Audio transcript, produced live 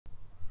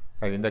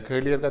இந்த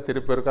கேள்வி இருக்கா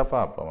திருப்பி இருக்கா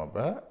பார்ப்போம்.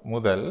 அப்போ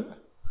முதல்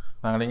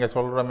நாங்கள் நீங்கள்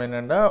சொல்கிறோம்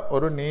என்னென்னா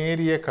ஒரு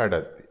நேரிய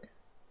கடத்தி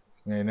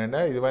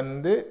என்னென்னா இது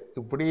வந்து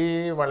இப்படி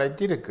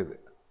வளைச்சி இருக்குது.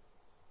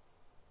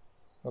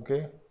 ஓகே,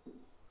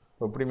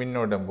 இப்படி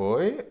மின்னோட்டம்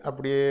போய்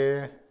அப்படியே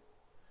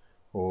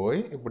போய்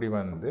இப்படி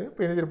வந்து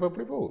இப்போ இது திருப்ப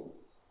இப்படி போகுது.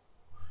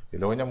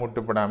 இதில் கொஞ்சம்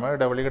முட்டுப்படாமல்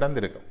இடவழி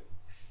கிடந்திருக்கும்.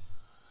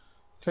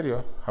 சரியோ,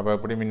 அப்போ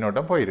இப்படி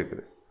மின்னோட்டம்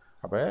போயிருக்குது.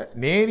 அப்போ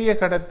நேரிய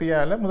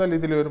கடத்தியால் முதல்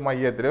இதில் ஒரு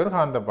மையத்தில் ஒரு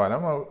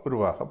காந்தப்பாலம்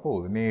உருவாக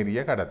போகுது நேரிய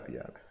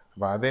கடத்தியால்.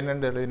 அப்போ அதை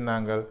என்னென்று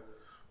எழுதினாங்க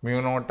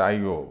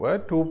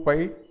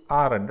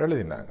μ0I/2πr என்று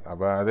எழுதினாங்க.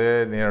 அப்போ அது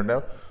நேரோட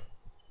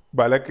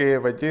பலக்கையை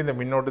வச்சு இந்த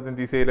மின்னோட்டத்தின்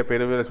திசையில்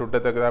பெருவில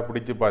சுட்டத்தக்கதாக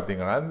பிடிச்சி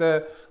பார்த்தீங்கன்னா அந்த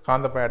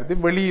காந்தப்பாயம் எடுத்து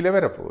வெளியில்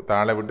வரப்போகுது,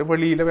 தாளை விட்டு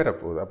வெளியில்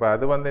வரப்போகுது. அப்போ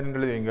அது வந்து என்ன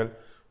எழுதுவீங்கள்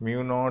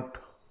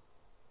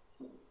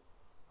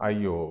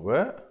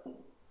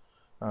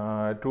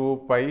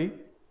μ0I/2π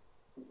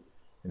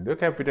into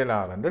capital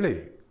R என்று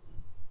எழுதி.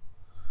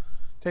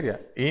 சரியா,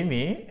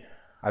 இனி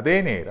அதே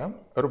நேரம்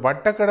ஒரு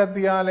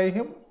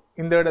வட்டக்கடத்தியாலையும்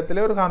இந்த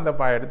இடத்துல ஒரு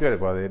காந்தப்பாயம் எடுத்து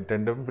வரப்போகுது. அது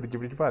ரெண்டும்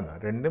பிரித்து பார்த்தா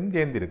ரெண்டும்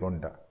சேர்ந்திருக்கு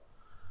உண்டா.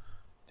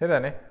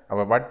 சரிதானே,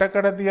 அப்போ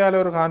வட்டக்கடத்தியால்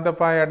ஒரு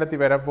காந்தப்பாயம் அடர்த்தி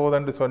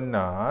வரப்போகுதுன்னு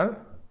சொன்னால்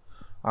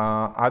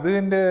அது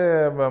இந்த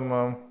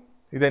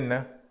இது என்ன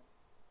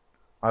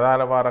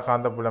அதால் வர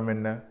காந்தப்புலம்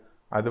என்ன,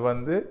 அது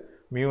வந்து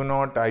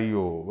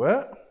μ0I/,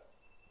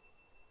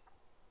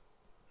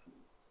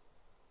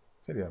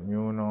 சரியா,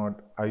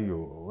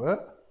 μ0I/2r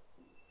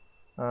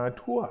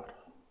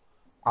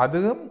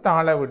அதுவும்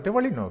தாளை விட்டு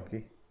வழி நோக்கி.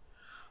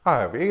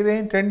 ஆகவே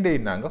இதையும்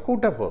ரெண்டையும் நாங்கள்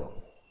கூட்ட போகிறோம்.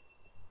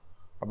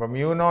 அப்போ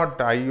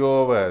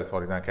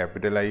μ0I/, நான்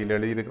கேபிட்டல் ஐயில்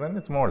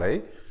எழுதியிருக்கிறேன் ஸ்மால் ஐ.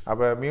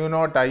 அப்போ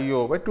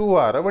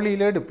μ0I/2r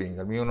வழியில் எடுப்பீங்க.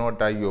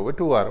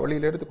 μ0I/2r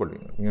வழியில்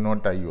எடுத்துக்கொள்வீங்க.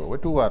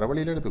 μ0I/2r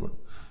வழியில்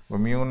எடுத்துக்கொள்ளும். இப்போ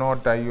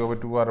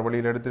μ0I/2r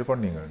வழியில்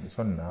எடுத்துக்கொண்டீங்கன்னு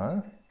சொன்னால்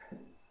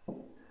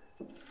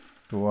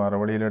 2r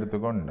வழியில்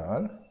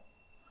எடுத்துக்கொண்டால்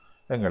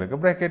எங்களுக்கு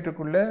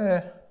ப்ராக்கெட்டுக்குள்ளே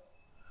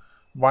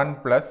 1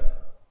 +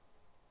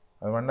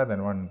 அது வேண்டாம்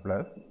தானே 1 +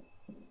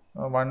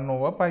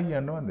 1/π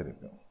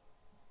வந்திருக்கு.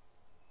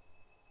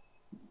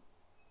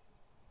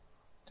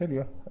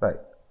 சரியோ,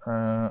 ரைட்.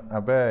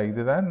 அப்போ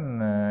இதுதான்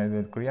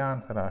இதற்குரிய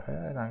ஆன்சராக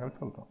நாங்கள்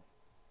சொல்கிறோம்.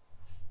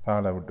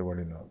 தாளை விட்டு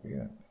வழி நோக்கி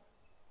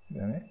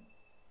இதுதானே.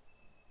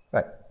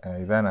 ரைட்,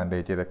 இதான் நான்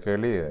செய்த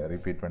கேள்வி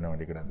ரிப்பீட் பண்ண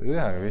வேண்டி கிடந்தது.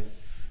 ஆகவே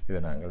இதை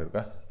நாங்கள்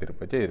இருக்கா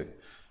திருப்ப செய்யுது.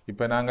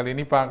 இப்போ நாங்கள்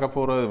இனி பார்க்க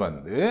போகிறது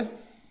வந்து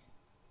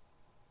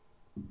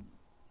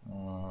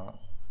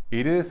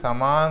இரு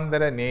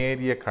சமாந்தர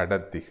நேரிய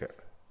கடத்திகள்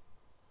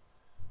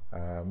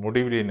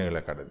முடிவிலி நீள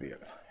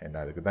கடத்திகள் என்ன,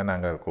 அதுக்கு தான்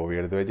நாங்கள் கோவை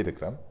எடுத்து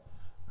வச்சிருக்கிறோம்.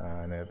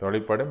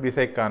 தொழிற்படும்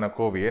விசைக்கான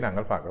கோவையை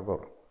நாங்கள் பார்க்க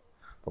போகிறோம்.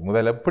 இப்போ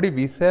முதல் எப்படி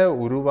விசை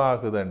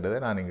உருவாகுதுன்றதை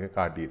நான் இங்கே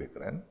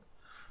காட்டியிருக்கிறேன்.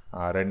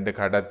 ரெண்டு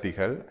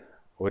கடத்திகள்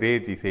ஒரே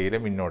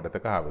திசையில்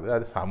மின்னோட்டத்துக்கு ஆகுது.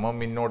 அது சம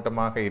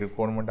மின்னோட்டமாக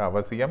இருக்கணும்ன்ற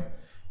அவசியம்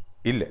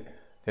இல்லை.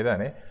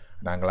 சரிதானே,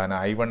 நாங்களான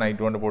I1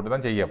 I2 போட்டு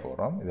தான் செய்ய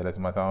போகிறோம். இதில்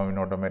சும்மா சம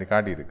மின்னோட்டம் மாதிரி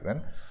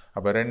காட்டியிருக்கிறேன்.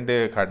 அப்போ ரெண்டு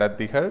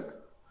கடத்திகள்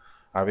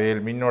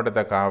அவையில்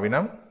மின்னோட்டத்தை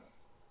காவினம்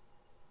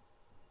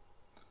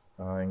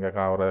இங்கே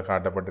காவுறது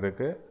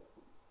காட்டப்பட்டிருக்கு.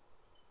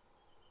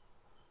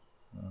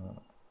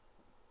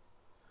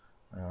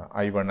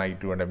 I1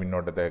 I2 என்ற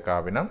மின்னோட்டத்தை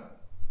காவினம்.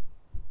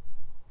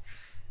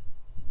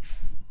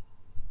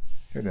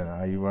 சரிதானே,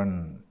 I1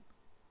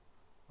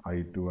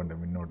 I2 என்ற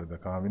மின்னோட்டத்தை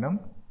காவினம்.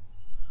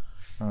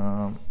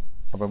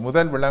 அப்போ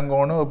முதல்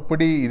விளங்கோணும்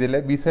எப்படி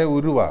இதில் விசை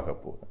உருவாக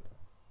போகுது.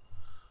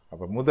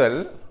 அப்போ முதல்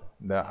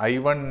இந்த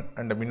I1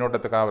 என்ற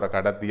மின்னோட்டத்துக்கு ஆகிற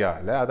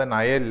கடத்தியால் அதன்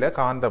அயலில்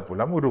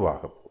காந்தப்புலம்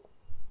உருவாக போகுது.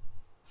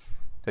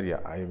 சரியா,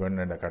 I1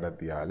 என்ற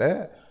கடத்தியால்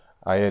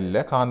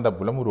அயலில்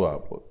காந்தப்புலம் உருவாக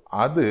போகுது.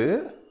 அது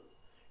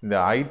இந்த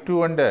I2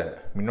 என்ற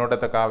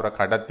மின்னோட்டத்துக்கு ஆகிற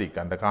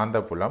கடத்திக்கு அந்த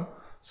காந்தப்புலம்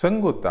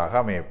செங்குத்தாக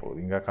அமையப்போகுது.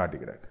 இங்கே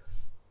காட்டிக்கிறாங்க,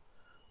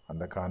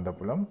 அந்த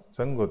காந்தப்புலம்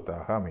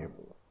செங்குத்தாக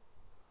அமையப்போகுது.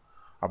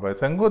 அப்போ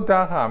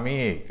செங்குத்தாக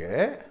அமையக்க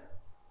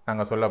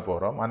நாங்கள் சொல்ல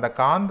போகிறோம் அந்த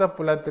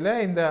காந்தப்புலத்தில்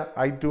இந்த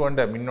I2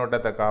 என்ற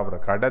மின்னோட்டத்தை காவுற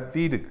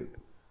கடத்தி இருக்குது.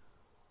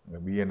 இங்கே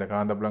B என்ற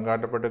காந்தப்புலம்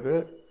காட்டப்பட்டிருக்கு.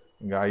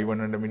 இங்கே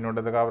I1 என்ற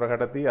மின்னோட்டத்தை காவுற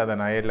கடத்தி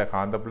அதன் அயலில்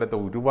காந்தப்புலத்தை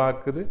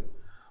உருவாக்குது.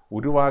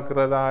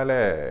 உருவாக்குறதால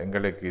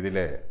எங்களுக்கு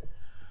இதில்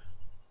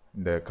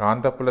இந்த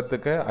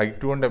காந்தப்புலத்துக்கு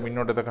I2 என்ற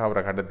மின்னோட்டத்தை காவுற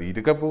கடத்தி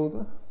இருக்க போகுது.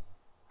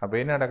 அப்போ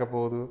என்ன நடக்க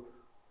போகுது,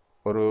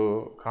 ஒரு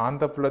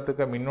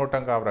காந்தப்புலத்துக்கு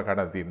மின்னோட்டம் காவுற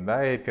கடத்தி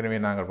இருந்தால் ஏற்கனவே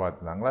நாங்கள்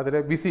பார்த்துருந்தாங்களோ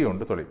அதில் விசி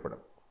ஒன்று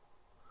தொலைப்படும்.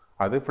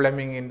 அது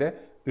ஃப்ளெமிங்கின்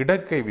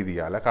இடக்கை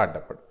விதியால்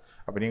காட்டப்படும்.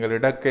 அப்போ நீங்கள்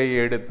இடக்கை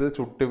எடுத்து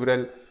சுட்டு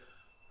விரல்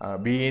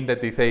பியின்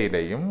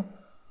திசையிலையும்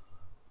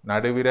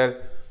நடுவிரல்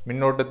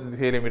மின்னோட்டத்தின்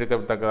திசையிலையும்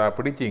இருக்கத்தக்கதாக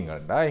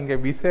பிடிச்சிங்கன்னா இங்கே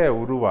விசை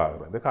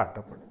உருவாகிறது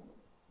காட்டப்படும்.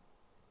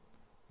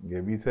 இங்கே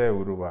விசை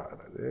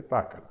உருவாகிறது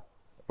பார்க்கலாம்.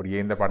 அப்படியே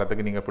இந்த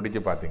படத்துக்கு நீங்கள் பிடிச்சி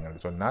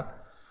பார்த்தீங்கன்னு சொன்னால்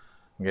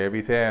இங்கே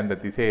விசை அந்த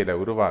திசையில்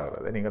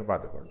உருவாகிறத நீங்கள்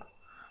பார்த்துக்கொள்ளலாம்.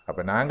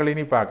 அப்போ நாங்கள்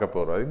இனி பார்க்க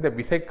போகிறது இந்த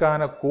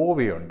விசைக்கான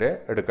கோவை ஒன்று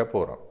எடுக்க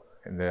போகிறோம்.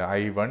 இந்த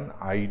I1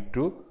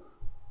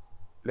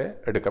 I2ல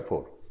எடுக்க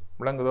போகிறோம்.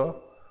 விளங்குதோ?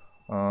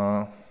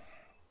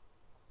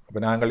 அப்போ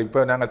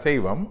நாங்கள்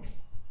செய்வோம்.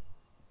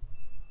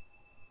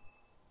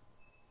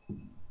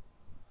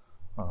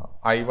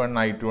 I1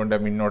 I2 என்ற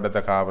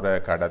மின்னோட்டத்தை காவுற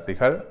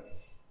கடத்திகள்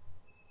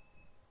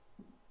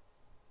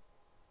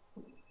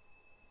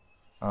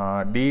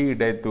D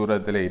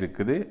இடைத்தூரத்தில்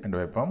இருக்குது என்று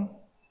வைப்போம்.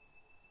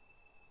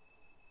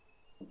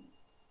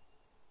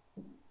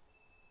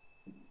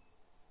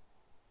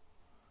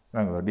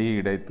 D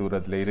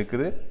இடைத்தூரத்தில்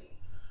இருக்குது.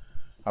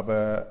 அப்போ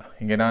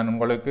இங்கே நான்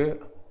உங்களுக்கு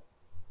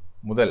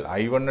முதல்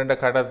I1 என்ற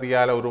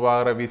கடத்தியால்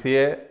உருவாகிற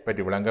விசையை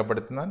பற்றி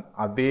விளங்கப்படுத்தினான்.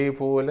 அதே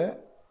போல்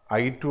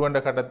I2 என்ற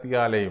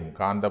கடத்தியாலையும்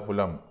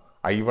காந்தப்புலம்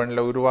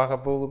I1ல் உருவாக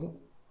போகுது.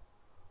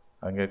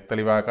 அங்கே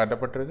தெளிவாக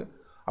காட்டப்பட்டிருக்கு.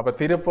 அப்போ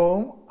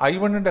திருப்பவும்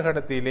I1 என்ற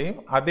கடத்தியிலையும்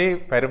அதே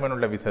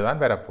பருமனுள்ள விசை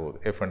தான் வரப்போகுது.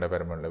 F என்ற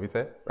பருமனுள்ள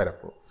விசை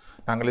வரப்போகுது.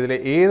 நாங்கள்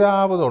இதில்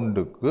ஏதாவது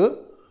ஒன்றுக்கு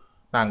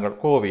நாங்கள்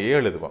கோவையை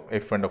எழுதுவோம்.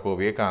 F என்ற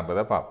கோவையை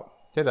காண்றதை பார்ப்போம்.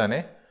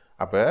 சரிதானே?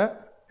 அப்போ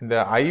இந்த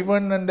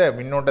I1 என்ற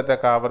மின்னோட்டத்தை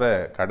காவுற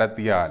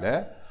கடத்தியால்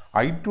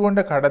I2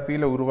 என்ற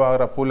கடத்தியில்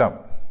உருவாகிற புலம்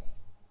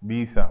B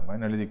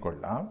சமன்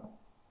எழுதிக்கொள்ளலாம்.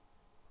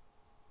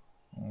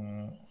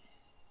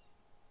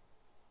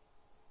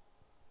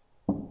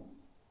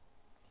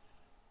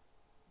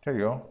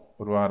 சரியோ?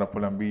 உருவாகிற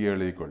புலம் B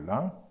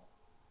எழுதிக்கொள்ளலாம்.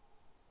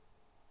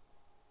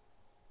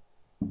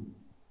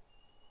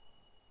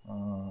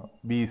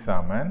 B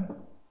சமன்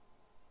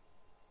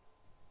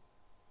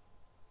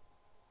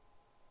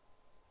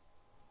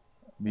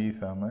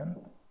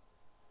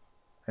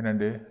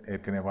என்னண்டு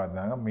ஏற்கனவே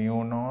பார்த்தாங்க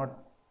மியூ0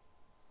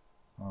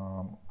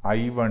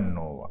 I1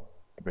 நோவா.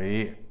 இப்போ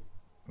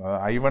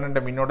I1 என்ற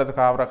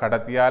மின்னோட்டத்துக்கு ஆகிற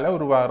கடத்தியால்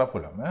உருவாகிற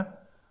புலம்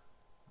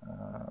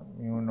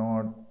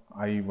மியூ0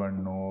 I1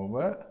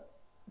 நோவா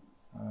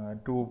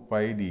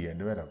 2πD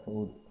என்று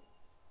வரப்போகுது.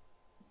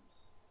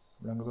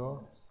 விளங்குதோ?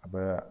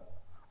 அப்போ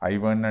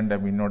I1 என்ற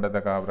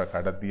மின்னோட்டத்தை காவுற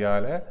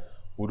கடத்தியால்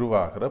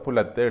உருவாகிற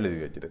புலத்தை எழுதி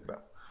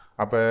வச்சிருக்கிறோம்.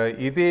 அப்போ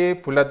இதே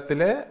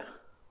புலத்தில்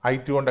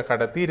I2 என்ற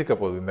கடத்தி இருக்க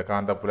போகுது. இந்த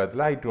காந்த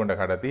புலத்தில் I2 என்ற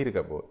கடத்தி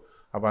இருக்க போகுது.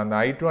 அப்போ அந்த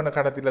I2 என்ற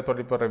கடத்தியில்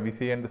தொழிற்படுற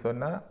விசை என்று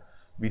சொன்னால்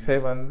விசை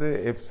வந்து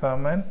F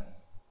சமன்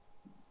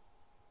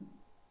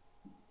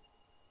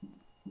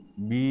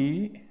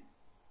BIL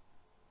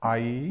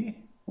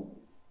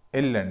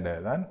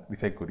என்றதான்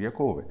விசைக்குரிய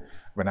கோவை.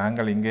 இப்போ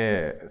நாங்கள் இங்கே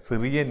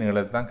சிறிய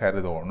நீளத்தை தான்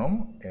கருதணும்.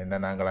 ஏன்னா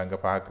நாங்கள் அங்கே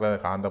பார்க்குற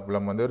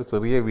காந்தப்புலம் வந்து ஒரு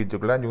சிறிய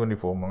வீட்டுக்குள்ளே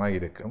யூனிஃபார்மாக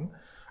இருக்கும்.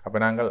 அப்போ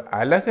நாங்கள்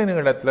அலகு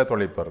நீளத்தில்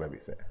தொழிற்படுற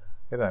விசை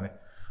இதுதானே.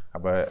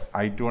 அப்போ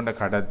I2 என்ற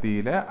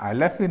கடத்தியில்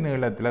அலகு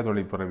நீளத்தில்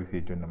தொழிற்படுற விசை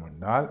சொன்னோம்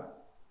என்றால்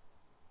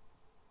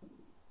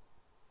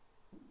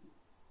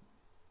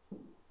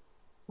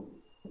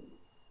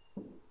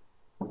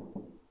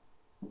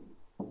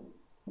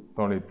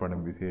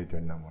தொழிற்படும் விசையை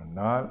சொன்னோம்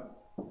என்றால்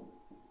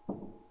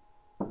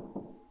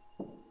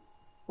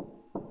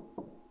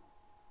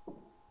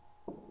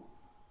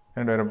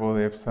ரெண்டு வரப்போது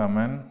F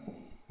சமன்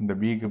இந்த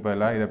Bக்கு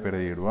பதிலாக இதை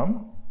பிரதியிடுவோம்.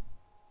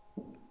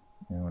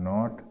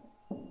 மியூ0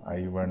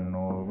 I1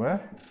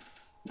 ஓவர்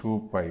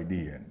 2πD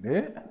என்று.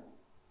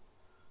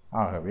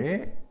 ஆகவே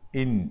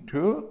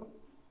இன்டு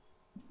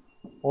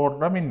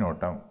ஓடுற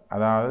மின்னோட்டம்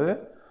அதாவது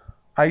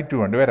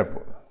I2 வந்து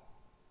வரப்போகுது.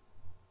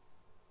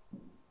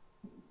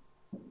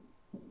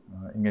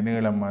 இங்கே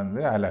நீளம்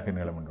வந்து அலகு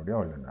நீளம் என்னுடைய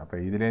உள்ளது. அப்போ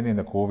இதுலேருந்து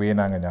இந்த கோவையை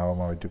நாங்கள்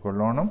ஞாபகமாக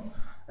வச்சுக்கொள்ளணும்.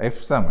 F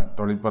சமன்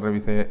தொழிற்படுற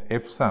விசையை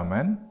F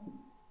சமன்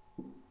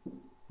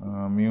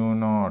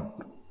மியூ0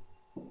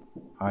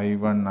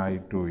 I1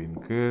 I2 இன்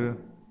கீழ்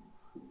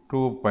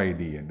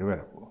 2πD என்று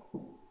வரப்போம்.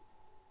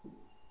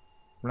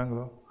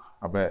 விளங்குதோ?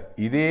 அப்போ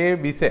இதே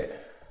விசை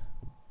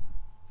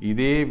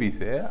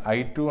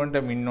I2 என்ற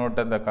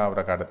மின்னோட்டத்தை காவுற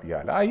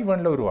கடத்தியால்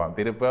I1ல் உருவாகும்.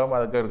 திருப்பம்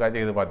அதுக்கு ஒரு காட்சி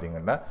இது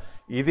பார்த்தீங்கன்னா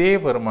இதே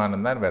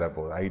பெருமானம் தான்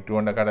வரப்போகுது. I2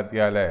 என்ற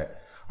கடத்தியால்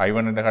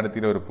I1 என்ற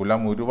கடத்தியில் ஒரு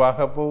புலம்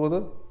உருவாக போகுது.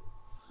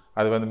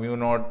 அது வந்து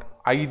மியூ0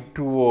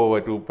 I2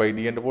 ஓவர் 2πD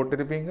என்று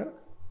போட்டிருப்பீங்க.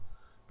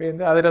 இப்போ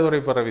இந்த அதில்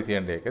துறைப்படுற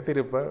விஷயம்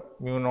திருப்ப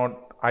மியூ0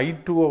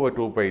 I2 over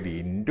 2πD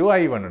into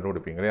I1 என்று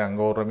கொடுப்பீங்க.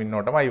 அங்கே ஒரு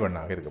மின்னோட்டம் I1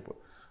 ஆக இருக்க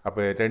போகுது.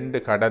 அப்போ ரெண்டு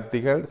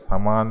கடத்திகள்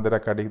சமாந்திர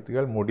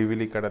கடத்திகள்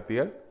முடிவிலி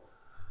கடத்திகள்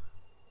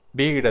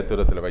D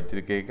இடத்துரத்தில்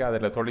வச்சிருக்கேங்க.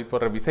 அதில்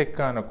தொழிற்படுற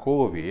விசைக்கான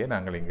கோவையை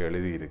நாங்கள் இங்கே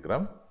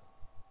எழுதியிருக்கிறோம்.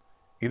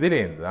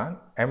 இதிலேருந்து தான்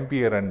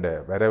ஆம்பியர் என்ற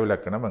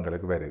வரவிலக்கணம்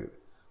எங்களுக்கு வருது.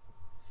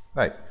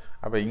 ரைட்.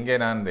 அப்போ இங்கே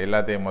நான்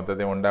எல்லாத்தையும்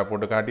மொத்தத்தையும் ஒன்றா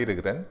போட்டு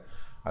காட்டியிருக்கிறேன்.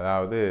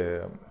 அதாவது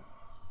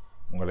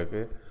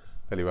உங்களுக்கு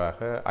தெளிவாக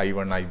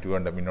I1 I2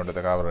 என்ற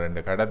மின்னோட்டத்தை காவுற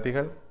ரெண்டு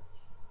கடத்திகள்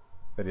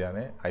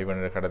சரியானே. I1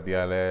 என்ற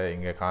கடத்தியால்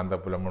இங்கே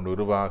காந்தப்புலம் ஒன்று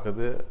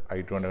உருவாகுது.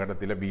 I2 என்ற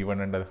கடத்தியில் B1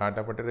 என்றது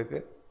காட்டப்பட்டிருக்கு.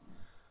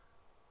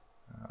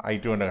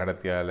 I2 என்ற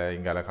கடத்தியால்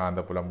இங்கே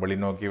காந்தப்புலம்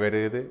வெளிநோக்கி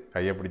வருது.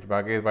 கையை பிடிச்சி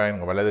பார்க்க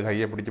பாருங்க, வலது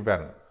கையை பிடிச்சி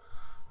பாருங்க.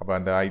 அப்போ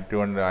அந்த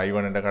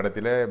I1 என்ற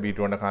கடத்தியில்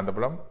B2 என்ற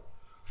காந்தப்புலம்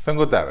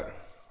செங்குத்தாக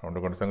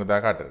ஒன்று கொண்டு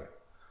செங்குத்தாக காட்டுது.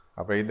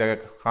 அப்போ இந்த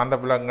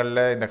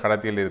காந்தப்புலங்களில் இந்த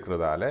கடத்திகள்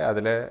இருக்கிறதால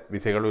அதில்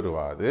விசைகள்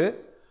உருவாகுது.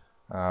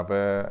 அப்போ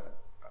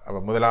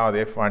முதலாவது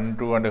F1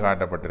 2 என்று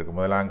காட்டப்பட்டிருக்கு.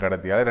 முதலாம்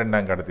கடத்தியால்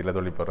ரெண்டாம் கடத்தியில்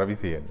தொழிற்படுற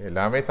விசை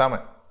எல்லாமே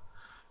சமன்.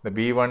 இந்த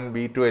B1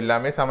 B2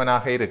 எல்லாமே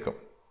சமனாக இருக்கும்.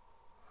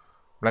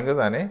 விளங்குது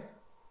தானே?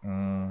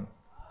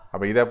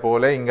 அப்போ இதை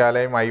போல்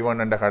இங்காலேயும் I1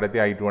 என்ற கடத்தி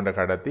I2 என்ற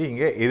கடத்தி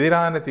இங்கே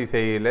எதிரான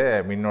திசையில்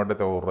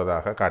மின்னோட்டத்தை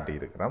ஓடுறதாக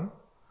காட்டியிருக்கிறோம்.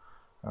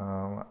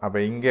 அப்போ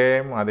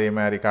இங்கேயும் அதே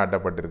மாதிரி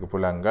காட்டப்பட்டிருக்கு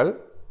புலங்கள்.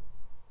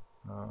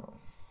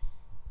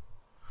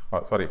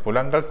 சாரி,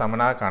 புலங்கள்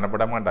சமனாக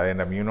காணப்பட மாட்டாது.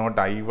 என்ன மியூனோட்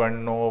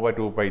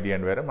I1/2πd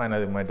என்று வரும்,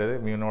 மற்றது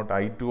மியூனோட்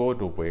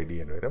I2/2πd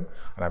என்று வரும்.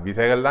 ஆனால்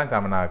விசைகள் தான்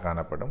சமனாக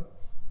காணப்படும்.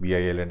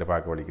 BIL என்று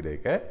பார்க்க வழி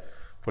கிடைக்க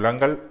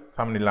புலங்கள்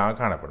சமனில்லாமல்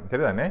காணப்படும்.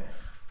 சரிதானே?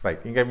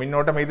 ரைட். இங்கே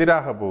மின்னோட்டம்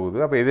எதிராக போகுது.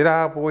 அப்போ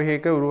எதிராக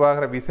போக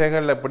உருவாகிற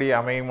விசைகள் எப்படி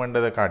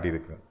அமையும்ன்றதை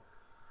காட்டியிருக்கு.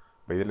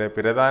 இப்போ இதில்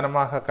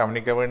பிரதானமாக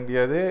கவனிக்க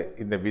வேண்டியது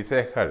இந்த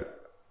விசைகள்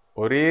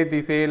ஒரே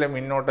திசையில்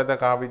மின்னோட்டத்தை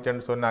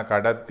காவிச்சுன்னு சொன்னால்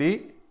கடத்தி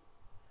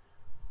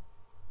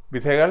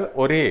விசைகள்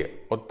ஒரே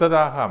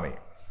ஒத்ததாக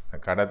அமையும்.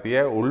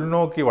 கடத்தியை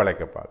உள்நோக்கி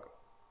வளைக்க பார்க்கும்.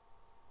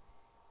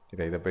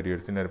 இதை பெரிய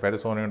ஒரு சின்ன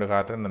பெருசோனையோட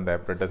காட்டுறேன். அந்த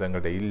ஆப்ரேட்டர்ஸ்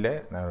எங்கள்கிட்ட இல்லை.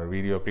 நான் ஒரு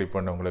வீடியோ கிளிப்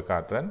பண்ண உங்களுக்கு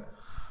காட்டுறேன்.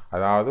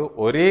 அதாவது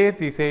ஒரே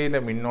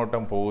திசையில்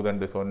மின்னோட்டம்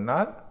போகுதுன்னு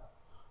சொன்னால்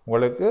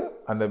உங்களுக்கு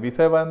அந்த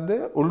விசை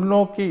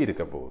உள்நோக்கி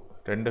இருக்க போகுது.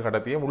 ரெண்டு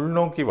கடத்தியும்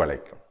உள்நோக்கி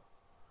வளைக்கும்.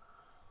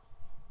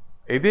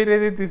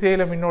 எதிரெதிர்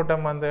திசையில்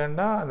மின்னோட்டம்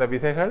வந்ததுன்னா அந்த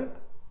விசைகள்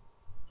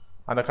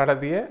அந்த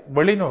கடத்தியை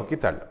வெளிநோக்கி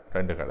தள்ளும்.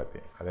 ரெண்டு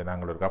கடத்தியை அதை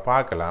நாங்கள் ஒருக்கா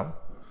பார்க்கலாம்.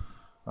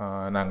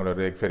 நாங்கள்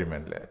ஒரு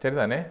எக்ஸ்பெரிமெண்ட்டில்.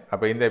 சரிதானே?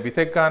 அப்போ இந்த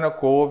விசைக்கான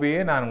கோவையை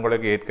நான்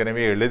உங்களுக்கு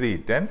ஏற்கனவே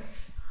எழுதிட்டேன்.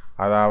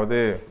 அதாவது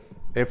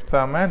F =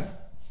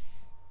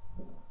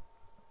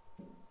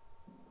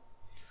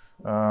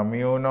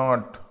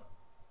 μ0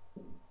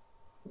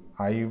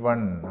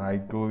 I1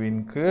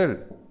 I2வின் கீழ்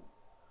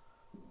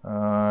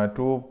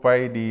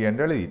 2πd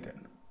என்று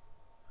எழுதிட்டேன்.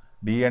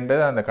 டி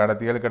என்றது அந்த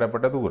கடத்திகளுக்கு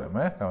இடப்பட்ட தூரம்.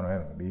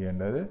 டி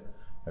என்றது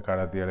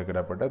கடத்திகளுக்கு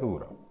இடப்பட்ட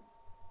தூரம்.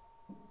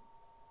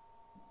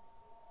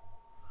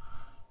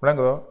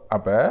 விளங்குதோ?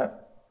 அப்போ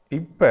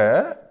இப்போ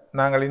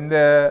நாங்கள் இந்த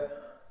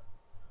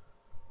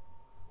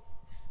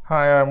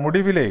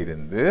முடிவிலே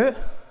இருந்து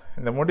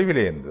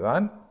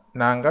தான்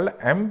நாங்கள்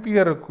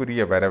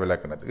ஆம்பியருக்குரிய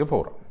வரைவிலக்கணத்துக்கு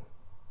போகிறோம்.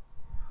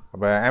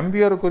 அப்போ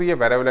ஆம்பியருக்குரிய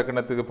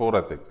வரைவிலக்கணத்துக்கு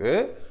போகிறதுக்கு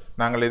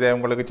நாங்கள் இதை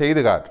உங்களுக்கு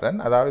செய்து காட்டுறேன்.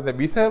 அதாவது இந்த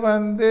விசை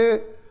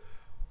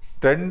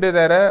 2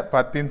 ×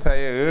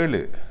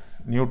 10⁷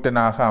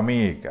 நியூட்டனாக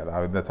அமையிக்கு.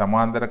 அதாவது இந்த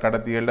சமாந்தர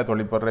கடத்திகளில்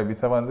தொழிற்படுற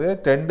விசை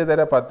 2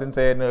 ×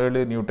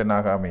 10⁷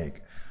 நியூட்டனாக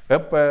அமையிக்கு.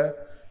 எப்போ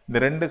இந்த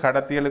ரெண்டு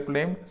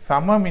கடத்திகளுக்குள்ளேயும்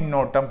சம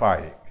மின்னோட்டம்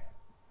பாயிக்கு.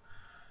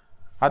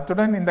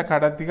 அத்துடன் இந்த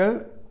கடத்திகள்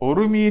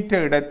 1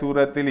 மீட்டர்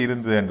இடைத்தூரத்தில்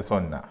இருந்தது என்று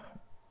சொன்னால்,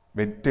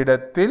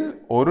 வெற்றிடத்தில்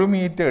 1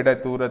 மீட்டர்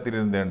இடைத்தூரத்தில்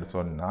இருந்தது என்று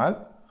சொன்னால்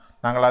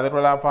நாங்கள்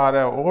அதற்குள்ள பார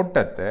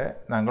ஓட்டத்தை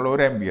நாங்கள்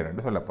 1 ஆம்பியர்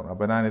என்று சொல்ல போகிறோம்.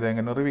 அப்போ நான் இதை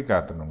இங்கே நிறுவி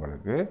காட்டுறேன்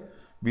உங்களுக்கு.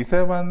 விசை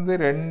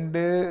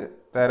 2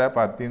 ×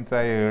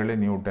 10⁷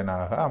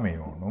 நியூட்டனாக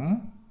அமையணும்.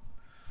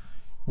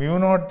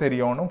 μ0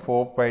 தெரியணும்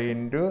 4π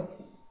 ×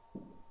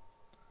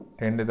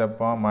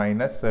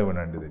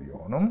 10⁻⁷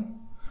 தெரியணும்.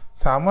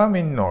 சம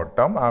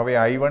மின்னோட்டம் ஆகவே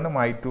I1ம்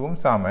I2ம்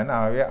சமன்.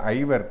 ஆகவே I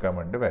வர்க்கம்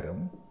என்று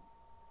வரும்.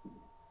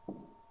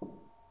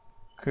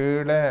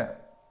 கீழே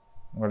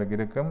உங்களுக்கு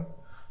இருக்கும்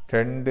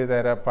 2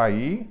 × π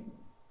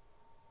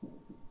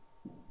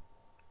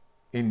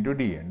 ×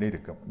 d என்று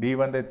இருக்கும். d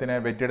எத்தனை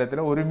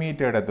வெற்றிடத்தில் 1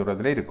 மீட்டர்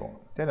இடத்தூரத்தில் இருக்கும்.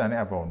 சரிதானே?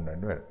 அப்போ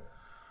 1 வரும்.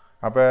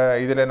 அப்போ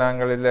இதில்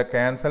நாங்கள் இதில்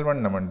கேன்சல்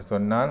பண்ணோம்னு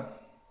சொன்னால்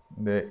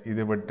இந்த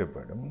இது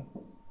வெட்டுப்படும்.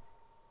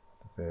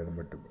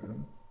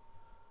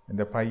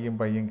 இந்த பையும்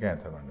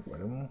கேன்சல்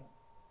பண்ணப்படும்.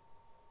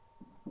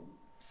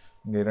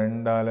 இங்கே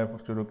 2ஆல்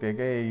சுருக்க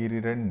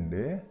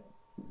 2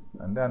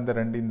 அந்த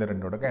 2 இந்த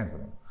 2ஓட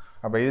கேன்சல் பண்ணும்.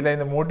 அப்போ இதில்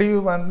இந்த முடிவு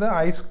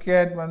I²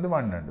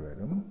 1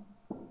 வரும்.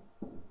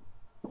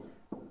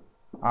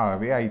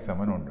 ஆகவே I =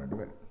 1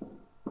 வரும்.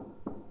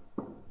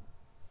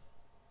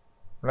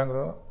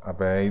 விளங்குதோ?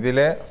 அப்போ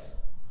இதில்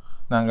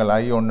நாங்கள்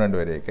I 1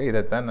 வரைக்கும்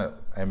இதைத்தான்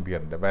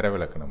ஆம்பியர்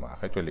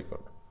வரைவிலக்கணமாக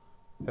சொல்லிக்கொள்கிறோம்.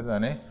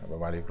 சரிதானே? அப்போ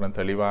வழிக்குள்ள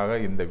தெளிவாக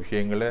இந்த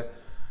விஷயங்களை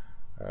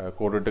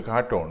கோடிட்டு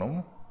காட்டணும்.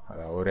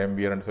 அதாவது 1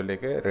 ஆம்பியர்னு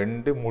சொல்லிக்க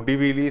 2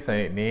 முடிவிலி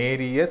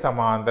நேரிய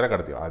சமாந்தர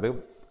கடத்தி. அது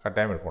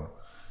கட்டாயம் இருக்கணும்.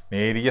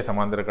 நேரிய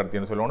சமாந்தர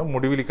கடத்தின்னு சொல்லணும்.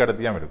 முடிவிலி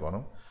கடத்தியாமல்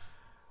இருக்கணும்.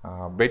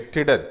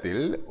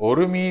 வெற்றிடத்தில்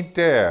 1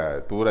 மீட்டர்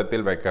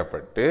தூரத்தில்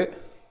வைக்கப்பட்டு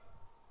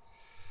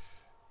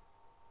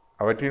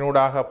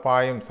அவற்றினூடாக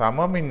பாயும்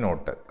சம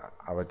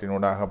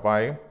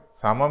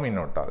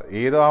மின்னோட்டால்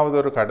ஏதாவது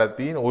ஒரு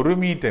கடத்தியின் 1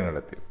 மீட்டர்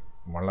நீளத்தில்,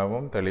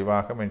 மளவும்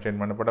தெளிவாக மென்ஷன்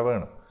பண்ணப்பட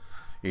வேணும்,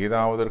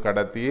 ஏதாவது ஒரு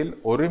கடத்தியில்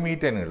 1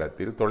 மீட்டர்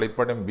நீளத்தில்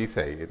தொழிற்படும்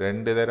விசை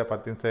 2 ×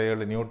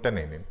 10⁷ நியூட்டன்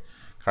எனில்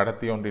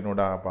கடத்தி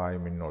ஒன்றினூடாக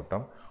பாயும்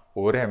மின்னோட்டம்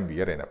 1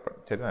 ஆம்பியர்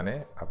எனப்படும். சரிதானே?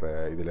 அப்போ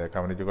இதில்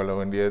கவனித்து கொள்ள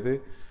வேண்டியது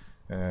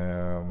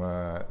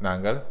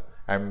நாங்கள்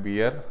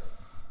ஆம்பியர்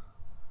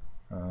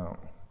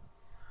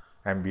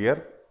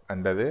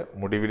அல்லது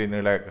முடிவிலி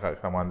நீள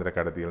சமாந்தர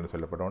கடத்திகள்னு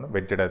சொல்லப்படணும்.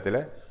 வெற்றிடத்தில்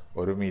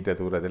 1 மீட்டர்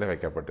தூரத்தில்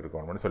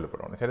வைக்கப்பட்டிருக்கணும்னு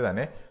சொல்லப்படணும்.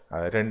 சரிதானே?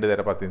 2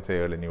 ×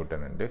 10⁷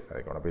 நியூட்டன் என்று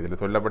கதைக்கணும். அப்போ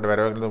இதில் சொல்லப்பட்ட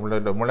வரவிலக்கணத்தில்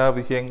உள்ள முழு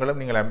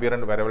விஷயங்களும் நீங்கள் ஆம்பியர்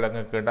என்று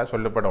வரவிலக்கம் கேட்டால்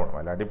சொல்லப்படணும்.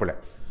 அதில் அடிப்படை.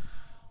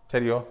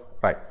 சரியோ?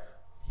 ரைட்.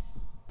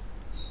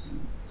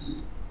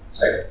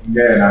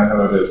 இங்கே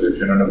நாங்கள் ஒரு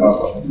செக்ஷன் ஒன்று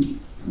பார்ப்போம்.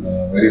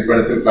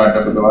 வெளிப்படத்தில்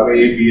காட்டப்பட்டவாறு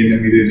ABN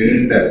மீது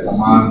நீண்ட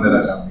சமாந்தர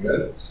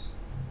கம்பிகள்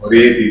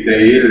ஒரே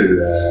திசையில்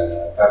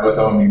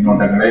சர்வசம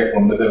மின்னோட்டங்களை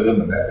கொண்டு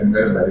செல்கின்றன.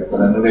 பெண்கள்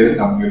வரிப்படங்களுடைய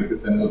கம்பிகளுக்கு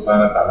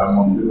செங்குத்தான தளம்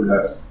ஒன்று உள்ள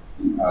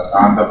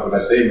காந்த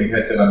புலத்தை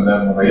மிகச்சிறந்த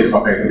முறையில்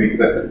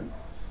வகைப்படுகிறது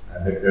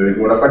என்று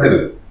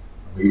கேள்விப்பட்டிருக்கு.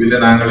 இதுல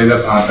நாங்கள் இதை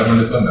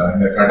பார்த்தோம்னு சொன்னா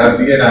இந்த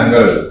கடத்தியை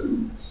நாங்கள்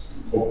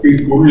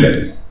ஒப்பிக்குள்ள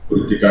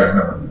குறிச்சு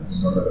காட்டினோம்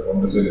என்னோட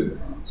கொண்டு செல்லுது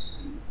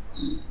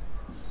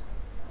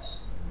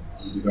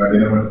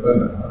காட்டினோம்னு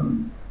சொன்னா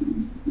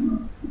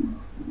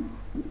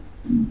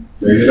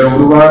இதுல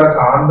உருவான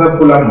காந்த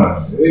புலம்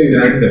இது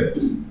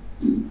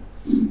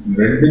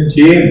ரெண்டும்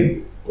சேர்ந்து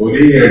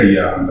ஒரே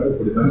அடியாக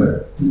இப்படிதான்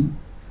வரும்.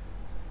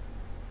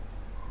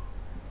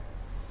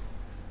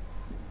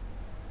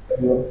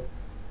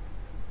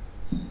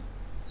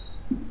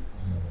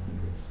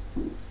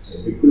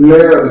 இதுக்குள்ளே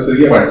ஒரு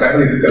சிறிய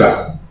வட்டங்கள்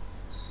இருக்கலாம்,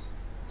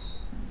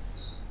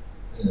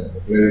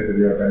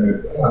 சிறிய வட்டங்கள்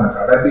இருக்கலாம். ஆனா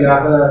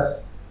கடைசியாக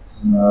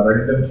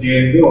ரெண்டும்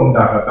சேர்ந்து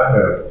ஒன்றாகத்தான்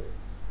வரும்.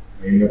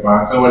 நீங்க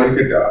பார்க்க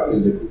வழிகிட்டால்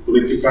இது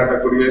குறிச்சு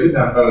காட்டக்கூடியது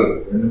நாங்கள்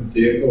ரெண்டும்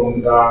சேர்ந்து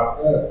ஒன்றாக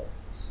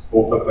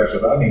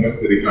போக்கத்தக்கதா நீங்கள்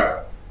பிரிக்கலாம்.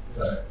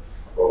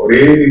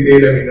 ஒரே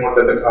திசையில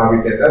மின்னோட்டத்தை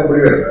காவிட்டா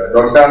இப்படி வரும்,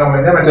 டொட்டாக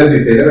மற்ற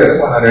திசையில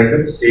வரும். ஆனா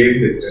ரெண்டும்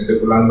சேர்ந்து ரெண்டு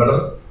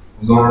புலங்களும்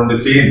ஒன்றோடு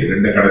சேர்ந்து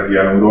ரெண்டு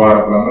கடத்தியால் உருவாக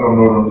புலங்கள்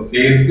ஒன்றோடு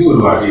சேர்ந்து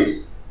உருவாகி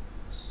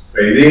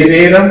இதே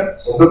நேரம்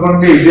ஒன்று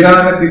கொண்டு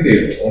எதிரான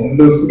திசையில்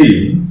ஒன்று இப்படி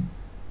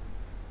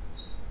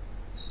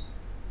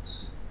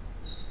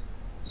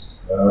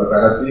ஒரு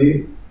கடத்தி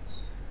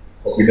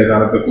ஒப்பிட்ட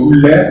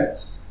தளத்துக்குள்ள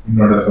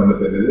மின்னோட்டத்தை கொண்டு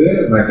செல்லுது,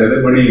 மற்றது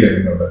வெளியில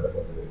மின்னோட்டத்தை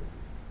கொண்டு செல்லுது.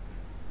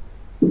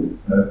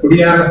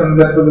 இப்படியான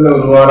சந்தர்ப்பத்தில்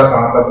உருவான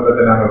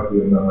காந்தப்புலத்தை நாங்கள்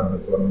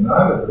இருந்தோம்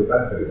சொன்னால்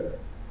இப்படித்தான் தெரியும்.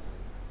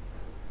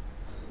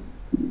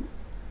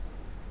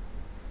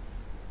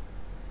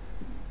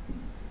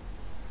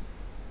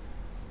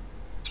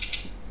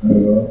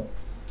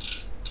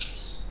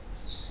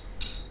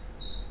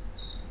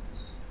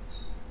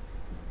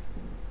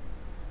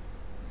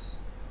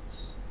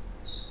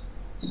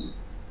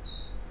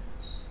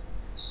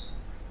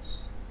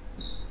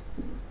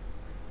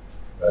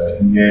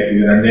 இங்க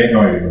இது ரெண்டையும்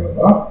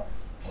கவனிக்கணும்.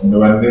 ஒன்று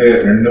வந்து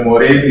ரெண்டும்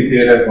ஒரே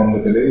திசையில கொண்டு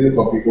செல்லுது, இது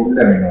கொப்பிக்குள்ள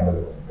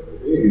மின்னோட்டத்தை கொண்டு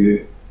செல்லுது, இது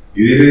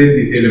இதே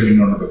திசையில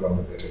மின்னோட்டத்தை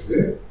கொண்டு செல்லுது.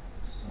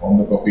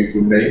 ஒன்று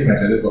கொப்பிக்குள்ளையும்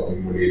மற்றது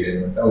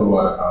கொப்பிக்குள்ளையிலையும் மட்டும் ஒரு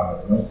வார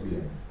காலத்துல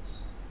புரியும்.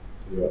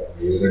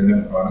 இது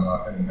ரெண்டும்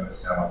கவனமாக நீங்கள்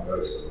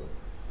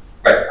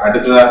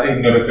அடுத்ததாக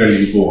இன்னொரு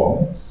கேள்வி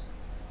போவோம்.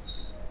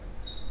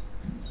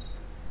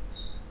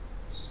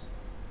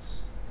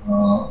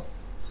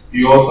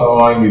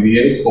 பியோசவாய்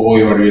விதியை கோவை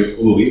வடிவில்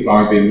கூறி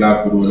பாய்த்த எல்லா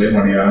குருவிலையும்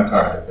அடையாளம்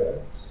காட்டுக.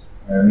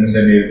 நீண்ட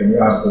நேரமே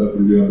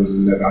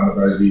 40.1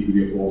 காந்தப்பாய்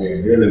டிகிரிய கோவை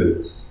என்று எழுது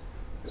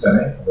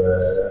தானே.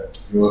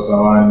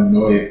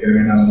 பியோசவாயினோ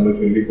ஏற்கனவே நான்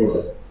உங்களுக்கு சொல்லி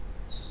போட்டோம்.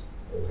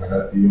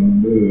 கடத்தி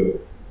உண்டு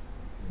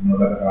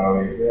என்னோட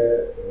காவைக்கு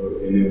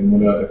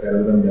மூலகத்தை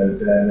கருதும்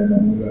டெல்டா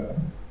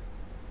மூலகம்.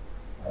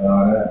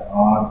 அதனால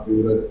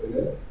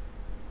தூரத்தில்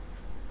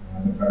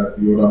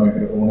கடத்தியோட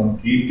அமைக்கிற கோணம்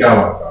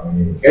தீட்டாவாக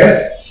அமைக்க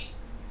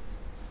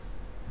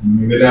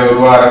இதுல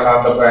உருவார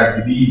காந்தப்பாய்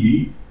டிவி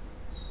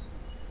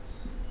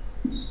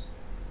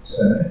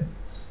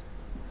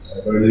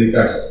எழுதி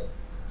காட்டும்.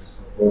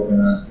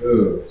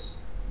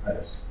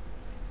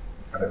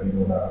 கடத்தி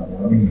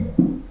மூலம் இன்னும்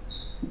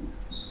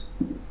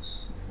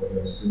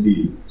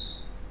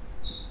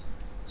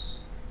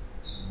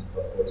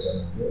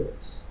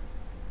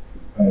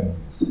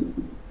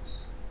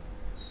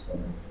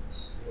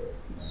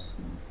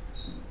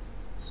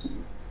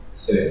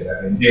சரி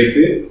அதையும்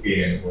சேர்த்து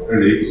போட்டு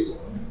எழுதி கொடுப்போம்.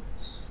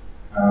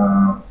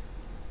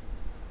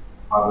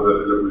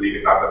 ஆதரத்தில் உள்ளீடு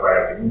காந்த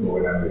பயணத்தையும்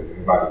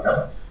நாங்கள்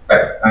பார்த்துட்டோம்.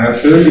 நாங்கள்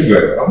கேள்விக்கு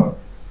வருவோம்.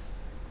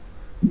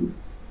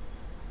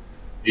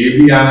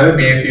 ஏபியானது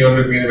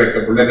மேசையொன்று மீது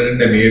வைக்கப்பட்ட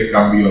நீண்ட நேர்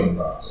கம்பி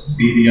ஒன்றாகும்.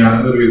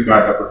 சீரியானது ஒரு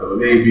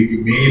காட்டப்பட்டுள்ளது. ஏபிக்கு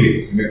மேலே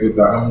எனக்கு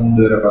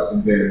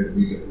 3.10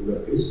 மீட்டர்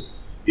தூரத்தில்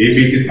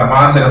ஏபிக்கு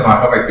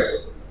சமாந்தரமாக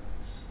வைக்கப்பட்டுள்ளது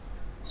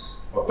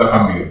மொத்த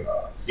கம்பி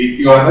ஒன்றாகும்.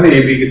 பிக்யூவானது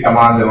ஏபிக்கு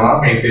சமாந்தரமாக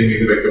மேசை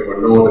மீது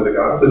வைக்கப்பட்டுள்ள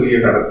ஓடுறதுக்காக சிறிய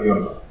கடத்தி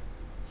ஒன்றாகும்.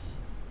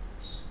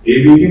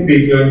 ஏபிக்கும்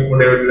பிக்யூக்கும்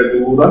உள்ள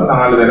தூரம்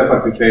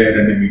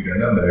 4.10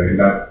 மீட்டர் அந்த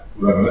எல்லா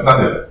தூரங்களும்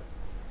தந்தது.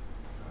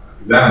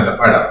 இதுதான் அந்த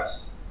படம்.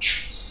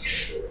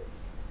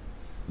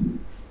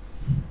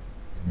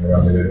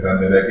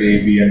 தந்ததற்கு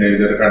ஏபி என்ற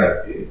இதர்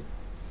கடத்தி,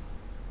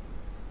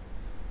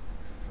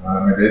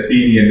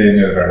 சிடி என்ற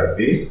இன்னொரு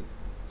கடத்தி,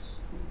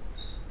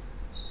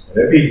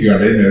 பிக்யூ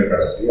என்ற இன்னொரு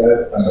கடத்தி. அது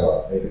அந்த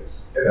வார்த்தை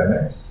இதுதானே.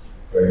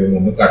 இது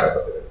மூணு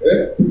காட்டப்பட்டிருக்கு.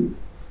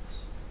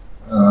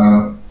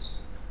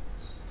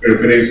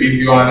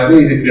 பிக்யூவானது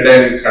இதுக்கிட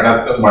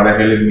கடத்தும்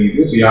வடைகளின்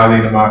மீது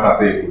சுயாதீனமாக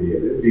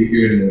அசையக்கூடியது.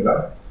 பிக்யூவின்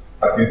மூலம்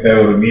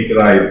 10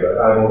 மீட்டராக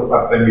இருப்பார். அதனோடு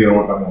 10 அம்பியர்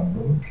ஓட்டம்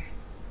ஒன்றும்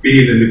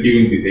பியிலிருந்து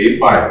கியூவின் திசையில்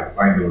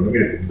பாய்ந்து கொண்டு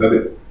கிடைக்கின்றது.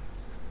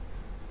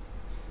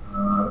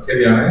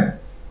 சரியான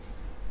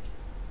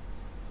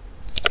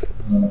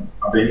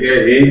அப்ப இங்க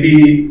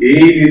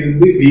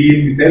ஏயிலிருந்து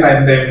பியின் திசையில்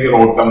 5 அம்பியர்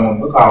ஓட்டம்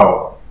ஒன்று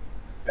காவலாம்.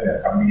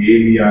 கம்பி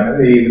ஏபியானது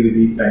ஏயிலிருந்து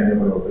பிக்கு 5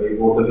 அம்பியர்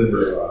ஓட்டம் ஓட்டத்தின்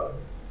விளைவாக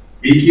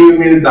பிக்யூ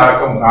மீது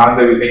தாக்கும் காந்த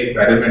விசையின்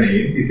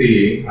பருமனையும்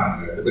திசையையும்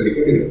காண்கிறது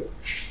கிடைக்கிறது.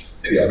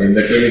 சரி, அப்ப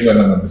இந்த கேள்வி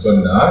நம்ம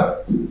சொன்னால்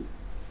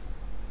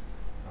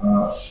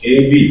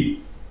ஏபி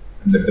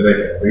இந்த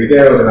டிரெக்ஷன் இதே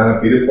ஒரு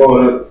நாங்கள் திருப்ப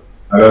ஒரு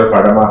நல்ல ஒரு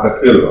படமாக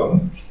கேள்வோம்.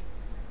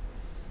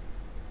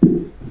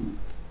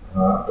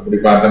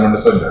 இப்படி பார்த்தோம்னு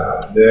சொன்னா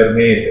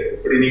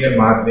இப்படி நீங்க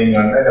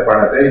மாத்தினீங்கன்னா இந்த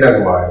படத்தை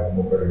இலகுவாயிருக்கும்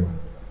முப்பரிமாணம்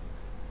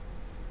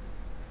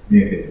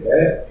மேசையில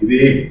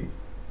இதே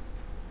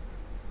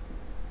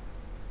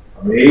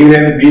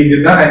ஏலேருந்து பிக்கு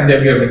தான் 5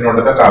 ஆம்பியர்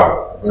மின்னோட்டத்தை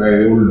காவும். அப்ப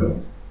இது உள்ளும்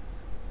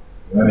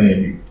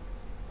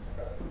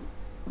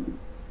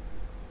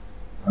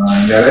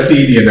இந்த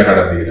டிடி என்ற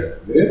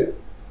கடத்துகிறது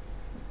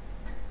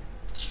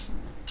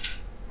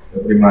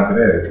எப்படி மாத்திர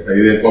இருக்கு.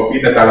 இது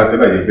கொப்பிட்ட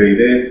தளத்துல இப்ப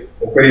இது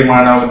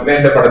முப்பரிமாணத்துல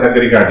இந்த படத்தை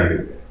கறி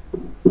காட்டியிருக்கு.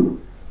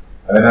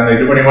 அதை நான்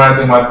 2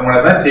 பரிமாணத்துக்கு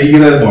மாற்றமானதான்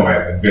செய்கிறது போமா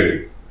இருக்கும் கேள்வி.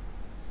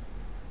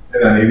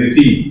 இது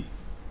சி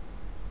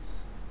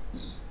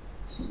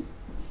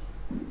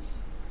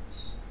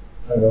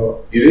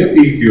இது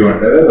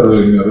பிக்யூன்றது ஒரு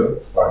இன்னொரு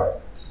பாடம்.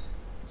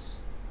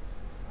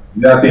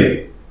 இதான் சரி.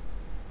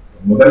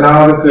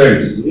 முதலாவது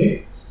கேள்வி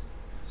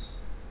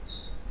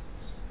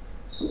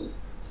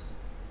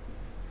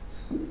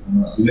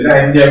இதுல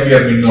 5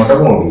 ஆம்பியர்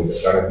மின்னோட்டம் ஓடுது.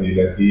 கடத்தியில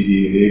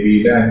சீரியில்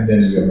ஏபியில 5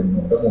 ஆம்பியர்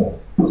மின்னோட்டம் ஓடுது.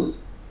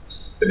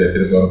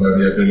 திரும்ப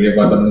கேள்வியை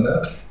பார்த்தோம்னா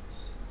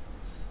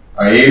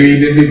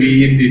ஏவியிலிருந்து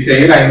பியின்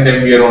திசையில் 5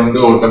 ஆம்பியர் ஒன்று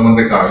ஓட்டம்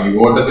ஒன்று காவி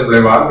ஓட்டத்தின்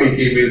விளைவாக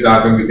பிகேபி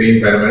தாக்கும்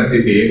திசையின் பெருமன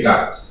திசையை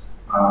காக்கும்.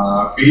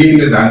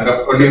 பியில் அங்க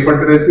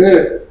கொல்லப்பட்டிருக்கு.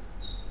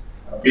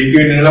 பிக்கு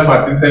நீளம்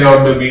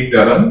 10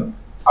 மீட்டரும்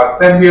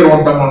 10 ஆம்பியர்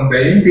ஓட்டம்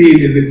ஒன்றையும்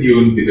பியிலிருந்து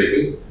கியூவின் திசைக்கு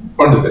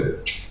கொண்டு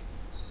செல்லும்.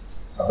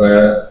 அப்ப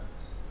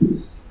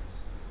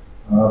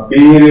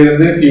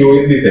பியிலிருந்து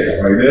கியூவின்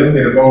திசைக்கு இதுவும்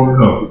திரும்ப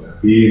உள்நோக்கி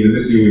பியிலிருந்து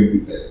கியூவின்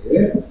திசைக்கு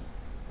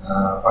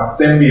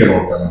 10 ஆம்பியர்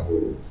ஓட்டம்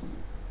போகுது.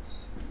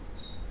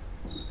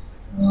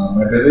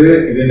 மற்றது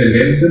ഇതിന്റെ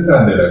ലെങ്ത്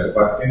തന്നിടക്ക്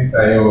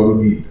 10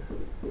 மீட்டர்.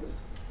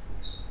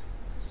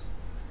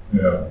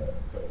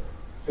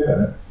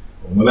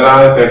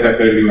 முதலாவது கேட்ட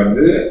கேள்வி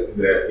வந்து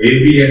இந்த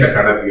ஏபி என்ற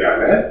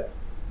கடத்தியால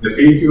இந்த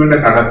பிக்யூ என்ற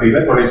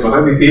கடத்தியில தொலைப்புற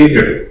விசையை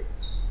கெடுக்கும்.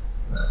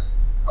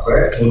 அப்ப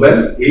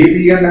முதல்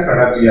ஏபி என்ற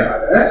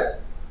கடத்தியால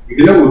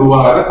இதுல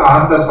உருவாகிற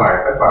காந்த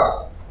பாயத்தை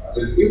பார்க்கணும்.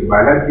 அதுக்கு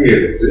வலக்கி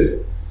எடுத்து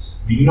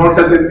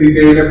மின்னோட்டத்தின்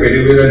திசையில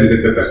பெருவிரல்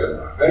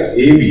இருக்கத்தக்கதாக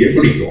ஏபியை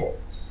பிடிக்கும்.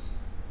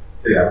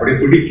 சரி, அப்படி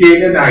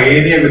பிடிக்கையில நான்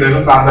ஏனைய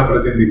விதமும்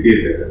காந்தப்புலத்தின் திசையை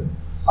தரும்.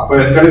 அப்ப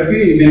எங்களுக்கு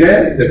இதுல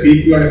இந்த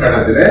பிக்யூ என்ற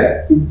கடத்துல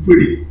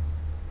இப்படி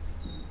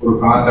ஒரு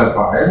காந்த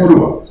பாயம்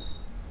உருவாகும்.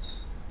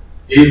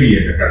 ஏபி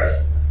என்ற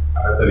கடத்தில்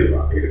அது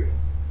தெளிவாக இருக்கும்.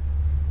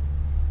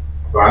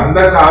 அப்ப அந்த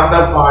காந்த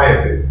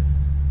பாயத்தில்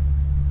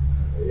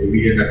ஏபி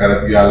என்ற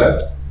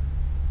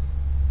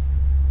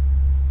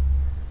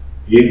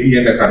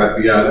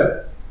கடத்தியால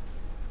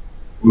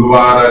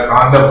உருவான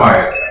காந்த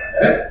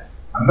பாயத்தால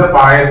அந்த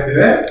பாயத்துல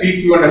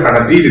பிக்யூ என்ற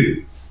கடத்தி இருக்கு.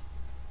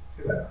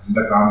 அந்த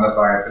காந்த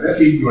பாயத்துல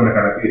பிக்யூ என்ற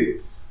கடத்தி இருக்கு.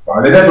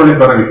 அதுல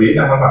தொழிற்பற விதியை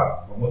நம்ம பார்க்கணும்.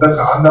 முதல்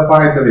காந்த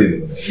பாயத்தில்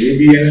இருக்கு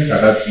ஏபிஎன்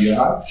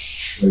கடத்தியால்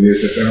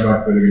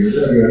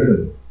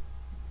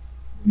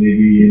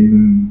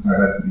ஏபிஎன்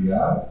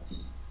கடத்தியால்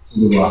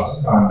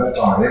உருவாகும் காந்த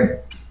பாயம்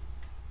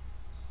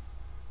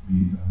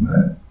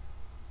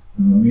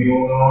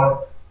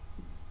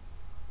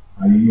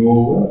I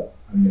over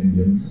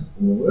INM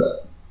over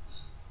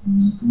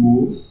 2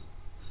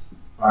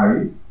 pi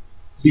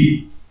B.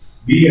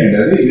 B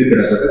என்றது இது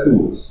கிட்டத்தட்ட 2.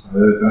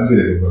 அது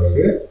தந்திருக்கு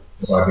பிறகு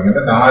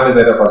பாத்தீங்கன்னா 4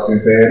 தர 10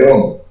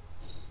 சேரும்.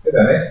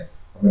 இதுதானே?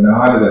 அப்ப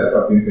 4 தர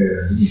 10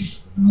 சேரும்.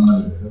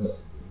 4 தர 10.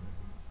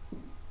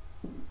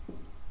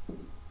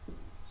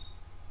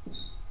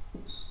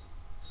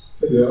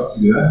 சரியா?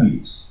 இதுதான் B.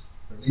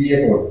 B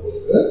போட்டு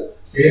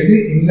இது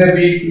இந்த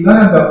பிக்கு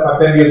தான் அந்த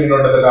 10 ஆம்பியர்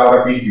மின்னோட்டத்துக்கு ஆகிற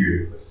பிக்யூ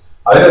இருக்கு.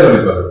 அதுல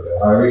தொழிற்படுறது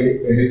ஆகவே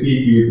இது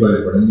பிக்யூ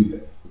தொழிற்படும் விசை.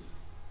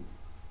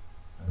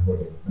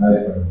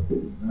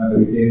 அந்த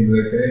விஷயம்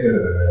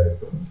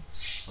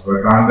அப்ப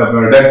காந்த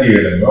இடக்கி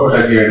எடுங்க,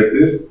 இடக்கி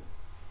எடுத்து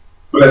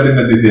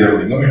புலத்தின் திசையில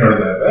பிடிங்க.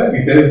 மின்னோட்ட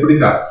விசை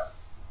இப்படிதான்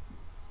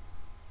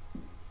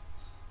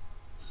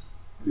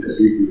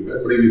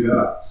இப்படி விசா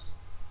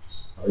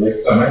X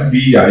சமன்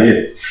BIX.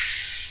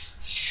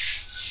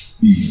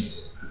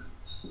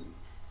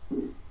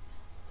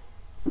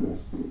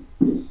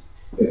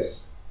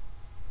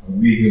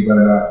 B க்கு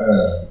பதிலாக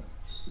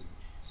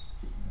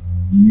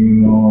mu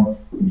naught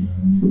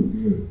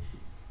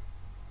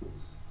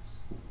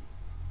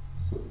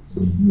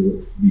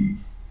B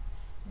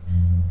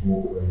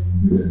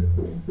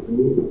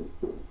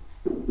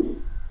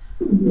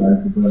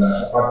இதுக்கு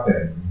பதிலாக 10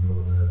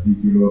 3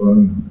 கிலோ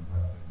ரன்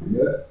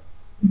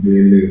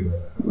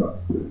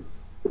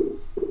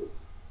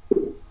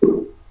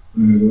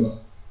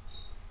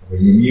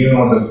இது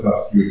மியூனோட்டுக்கு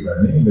சப்ஸ்டியூட்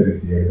பண்ணி இந்த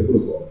விதியை எடுத்து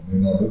கொடுப்போம்.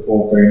 மியூனோட்டு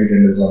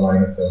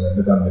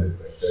 4.10⁻⁻7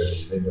 தந்திருக்கு.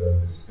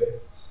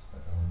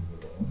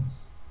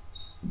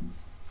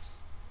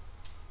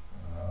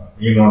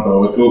 மியூனோட்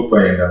ஓவர் 2π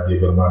அப்படி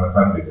பெருமான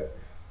தந்திருக்கு.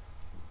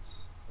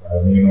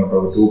 மியூனோட்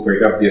ஓவர் 2π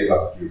அப்படியே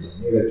சப்ஸ்டியூட்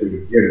பண்ணி இதை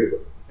சுருக்கி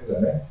எடுத்துக்கணும்.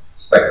 இதுதானே?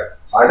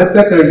 அடுத்த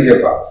கேள்வியை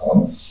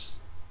பார்ப்போம்.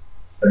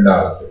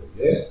 இரண்டாவது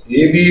கேள்வி,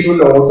 ஏபியில்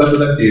உள்ள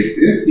ஓட்டத்துடன்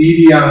சேர்த்து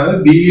சீரியானது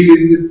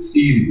டியிலிருந்து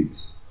தீர்ந்து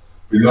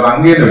இது ஒரு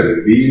அங்கேயிருந்து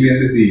வருது.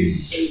 டியிலிருந்து தீர்ந்து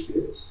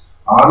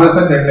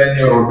ஆதர்சம்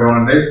 2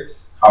 ஓட்டமொன்றை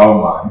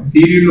அவமானம்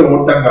சீரியுள்ள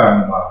ஓட்டம்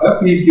காரணமாக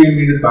பிக்யூ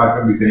மீது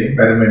தாக்கும் விசையும்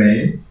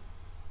பெருமனையும்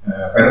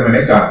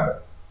பெருமனை காண்க.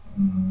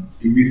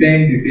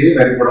 இவ்விசையின் திசையை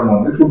வரைபடம்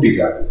ஒன்று சுட்டி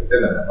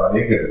காட்டுகிறது. அப்ப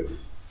அதே கேட்டு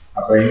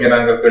அப்ப இங்க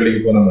நாங்கள்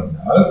கேள்விக்கு போனோம்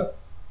என்றால்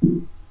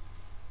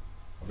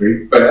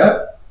இப்ப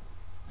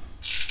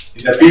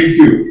இந்த PQ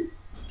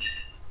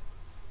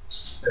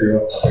சரியோ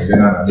அப்ப இதை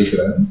நான்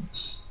அடிக்கிறேன்.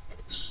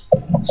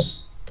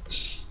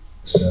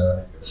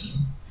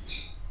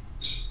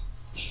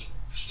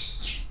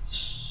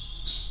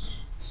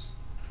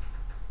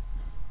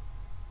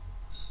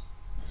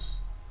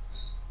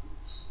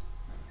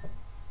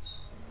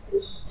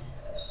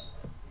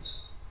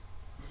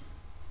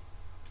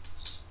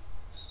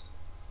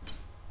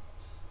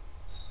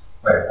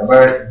 அப்ப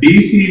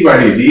டிசி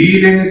வழி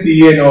டியிலிருந்து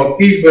சிஏ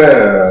நோக்கி இப்ப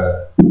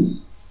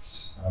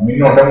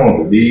மின்னோட்டம்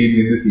உண்டு.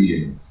 டியிலிருந்து சிஏ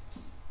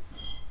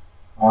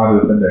 6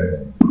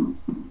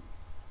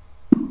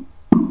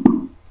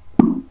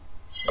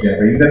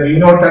 இந்த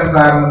மின்னோட்டம்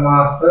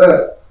காரணமாக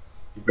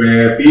இப்ப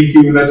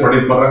PQல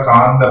தொடைப்படுற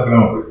காந்த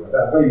புலம் இருக்கு.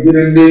 அப்ப இது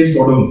ரெண்டையும்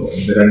தொடுங்கும்.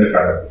 இந்த ரெண்டு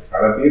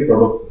கடத்தியை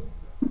தொடுக்கும்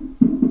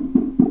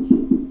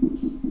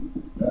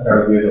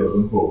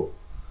போகும்.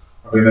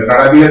 அப்ப இந்த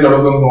கடத்தியை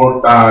தொடக்கம்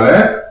போட்டால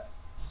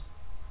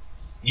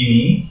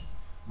இனி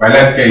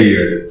வலக்கை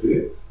எடுத்து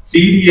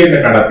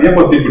சிடிஎன் கடத்தியை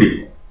பொத்தி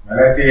பிடிக்கும்.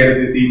 வலக்கை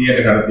எடுத்து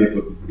சிடிஎன் கடத்தியை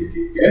பொத்தி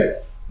பிடிக்க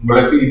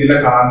உங்களுக்கு இதுல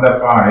காந்த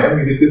பாயம்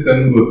இதுக்கு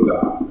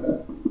செங்குத்தாக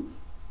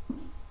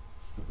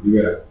இப்படி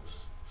வர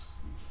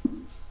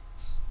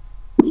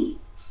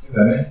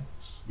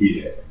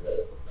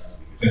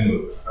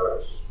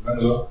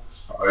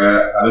அப்ப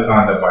அது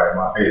காந்த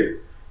பாயமாக இருக்கு.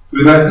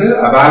 பிறகு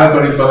அதால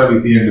தொழிற்படுற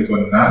விதி என்று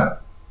சொன்னால்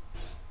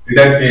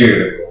இடக்கை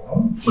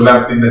எடுக்கணும்.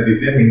 புலத்தின்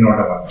திசை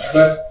மின்னோட்டம்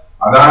வந்தால்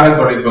அதால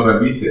தொழிற்படுற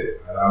விசை,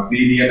 அதாவது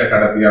சீரியன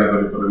கடத்தியால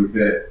தொழிற்படுற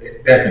விசை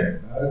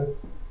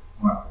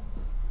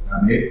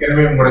நான்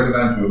ஏற்கனவே உங்களுக்கு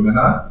நான்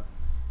சொன்னா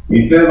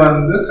விசை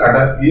வந்து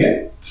கடத்திய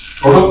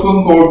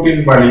தொடுக்கும்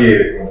கோட்டின் வழியே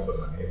இருக்கும்னு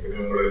சொன்னாங்க.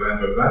 ஏற்கனவே உங்களுக்கு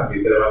நான் சொன்னா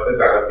விசை வந்து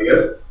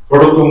கடத்தியல்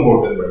தொடுக்கும்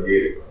கோட்டின் வழியே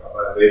இருக்கும். அப்ப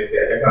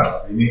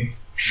இனி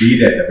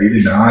இது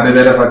 4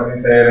 தர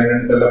 10 2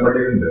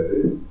 சொல்லப்பட்டிருந்தது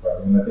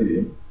பாத்தீங்கன்னா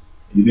தெரியும்.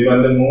 இது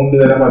வந்து 3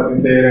 தர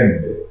 10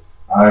 2.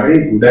 ஆகவே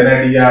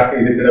உடனடியாக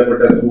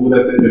இதுக்கிடப்பட்ட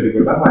தூரத்தை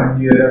சொல்லிக்கொள்ளலாம்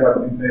 5 தர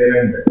 10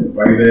 2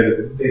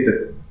 பரிதாரத்தின்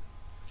தேட்டத்தின்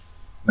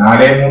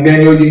 4 3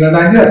 யோசிக்கணும்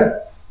 5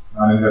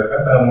 4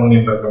 3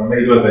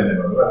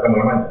 25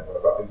 பக்கங்களா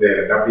 10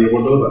 2 அப்படியே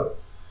போட்டு வருவார்.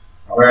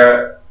 அப்ப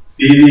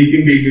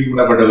சிடிக்கும் பிக்கும்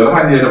பண்ணப்பட்ட தூரம்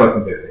 5 தர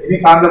 10 2. இனி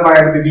காந்த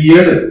பாயத்துக்கு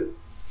 7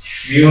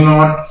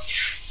 μ0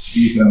 b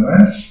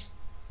சமன்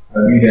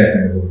b dash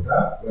என்று போட்டா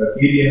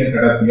சீரியன்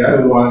கடத்தியால்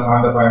உருவான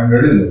காந்த பாயம்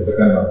எழுது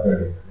செகண்ட் வார்த்தை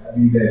b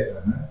dash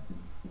Saman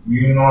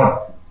μ0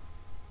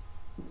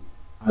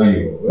 I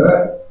over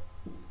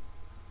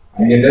I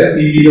get a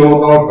CD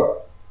over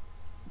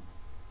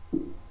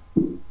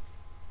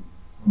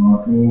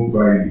 2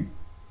 by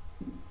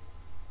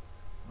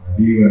D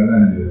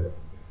வந்து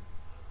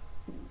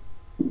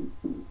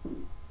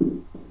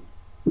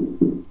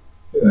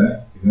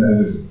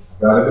 5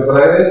 அதுக்கு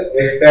பிறகு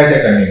x dash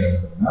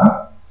கண்டிங்கன்னா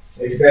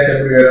x dash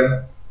எப்படி வரும்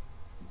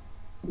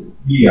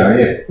b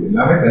ஆயே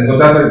எல்லாமே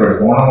செங்குத்தாக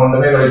வெளிப்படும். கோணம்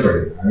ஒன்றுமே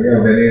வெளிப்படும். ஆகவே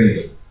உடனே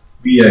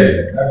b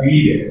ஆயிடுச்சுன்னா b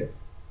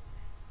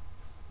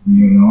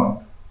μ0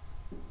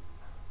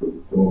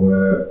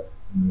 over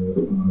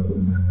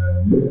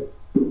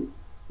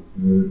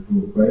 2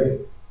 pi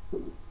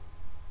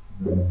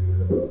 2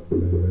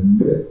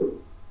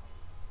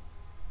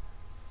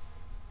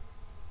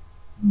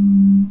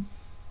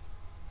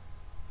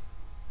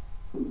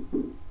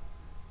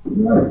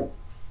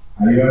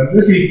 I வந்து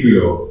PQ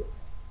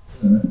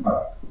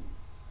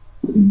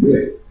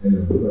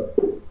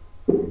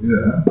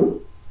இதுதான்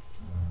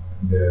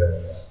இந்த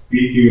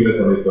PQல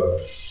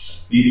தொலைத்தொடர்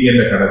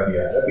சீரியன்ல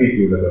கடத்தியாக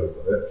PQல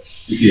தொலைத்தொடர்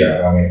வித்தியாக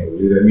அமைப்பது.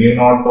 இது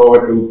μ0 over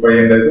 2 pi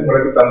என்றது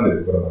உங்களுக்கு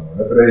தந்திருக்கு.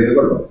 பிறகு இது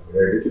கொள்ளும்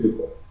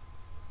எடுத்துருக்கோம்.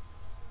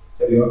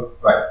 சரியோ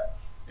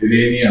இது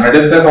நீ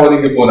அடுத்த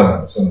பகுதிக்கு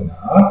போனோம்னு சொன்னா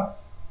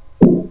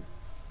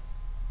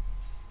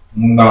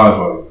 3வது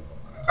பகுதி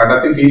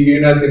கடத்தி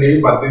PQ-னிலே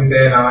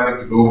 10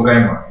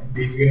 கிலோகிராம்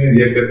PQ-ன்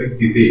இயக்கத்தின்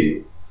திசை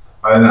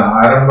அதன்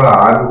ஆரம்ப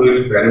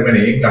ஆர்முகளின்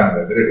பெருமனையும்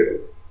காண்பது கிடையாது.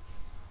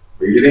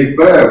 இதுல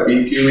இப்ப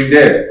PQ-ன்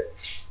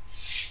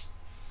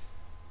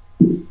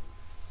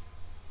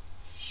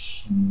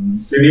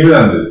தெளிவு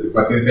தந்திருக்கு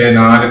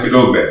 10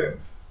 கிலோகிராம்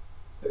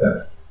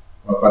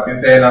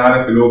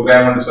 10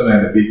 கிலோகிராம் சொன்ன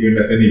இந்த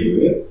PQ-ன் தெளிவு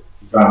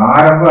இப்ப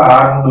ஆரம்ப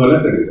ஆர்முகளை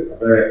கிடைக்குது.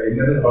 அப்ப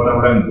என்னன்னு சொல்ல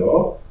விடங்கோ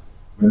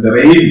இந்த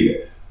ரயில்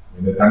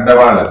இந்த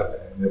தண்டவாளத்துல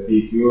இந்த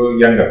PQ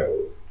இயங்க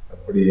போகுது.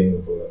 அப்படி இயங்க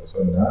போகுதுன்னு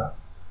சொன்னா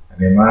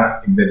அதேமா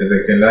இந்த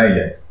டிரெக்ஷன்ல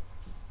இயங்க.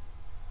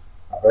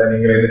 அப்ப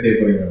நீங்க என்ன செய்ய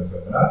போறீங்கன்னு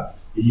சொன்னா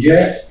இங்க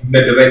இந்த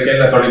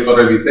டிரெக்ஷன்ல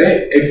தொலைப்படுற விசை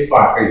x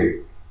ஆக இருக்கு.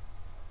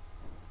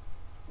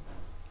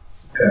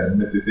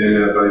 இந்த திசையில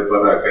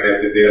தொலைப்படுற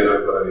கிடையாது திசையில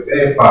தொலைப்படுற விசை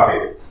f ஆக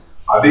இருக்கு.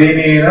 அதே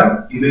நேரம்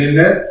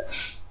இதுல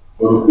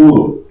ஒரு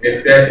கூறு f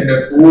டாஷின்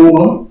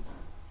கூறும்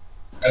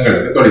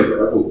எங்களுக்கு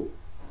தொலைப்படுற கூறு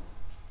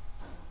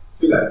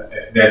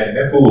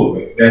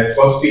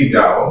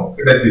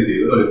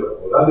கிடைத்திசையில் தொலைப்படும்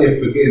போது அது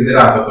எஃப்க்கு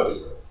எதிராக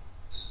தொலைப்படும்.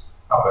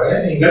 அப்ப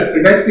நீங்கள்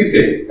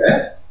கிடைத்திசையில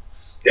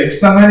F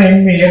சமன்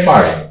MA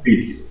பாருங்க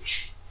PQ.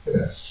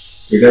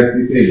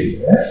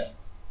 இடத்திசையில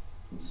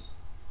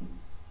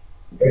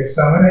F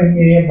சமன்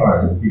MA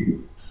பாருங்க PQ.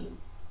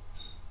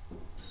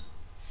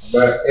 அப்ப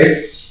F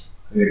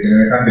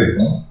ஏற்கனவே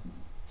கண்டிருக்கோம்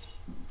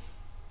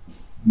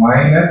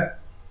minus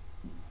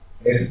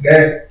S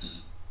dash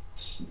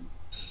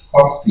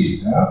cos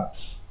theta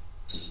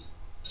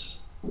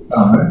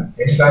சமன்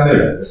M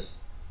தந்துடுது.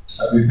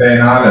 அதிசய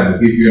 4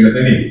 PQ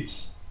என்னது நீ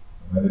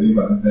மாதிரி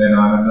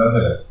 14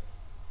 தந்துடுது.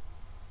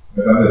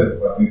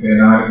 Partice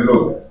 4 கிலோ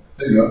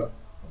சரியா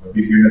அப்ப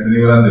PQ என்னது நீ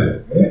தந்துடுது.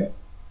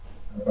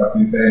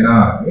 Partice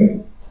 4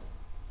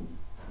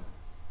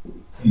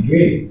 into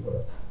 8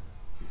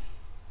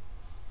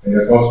 இந்த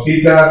cos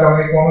theta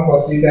கவனிக்கணும்.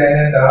 cos theta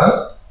என்னென்றால்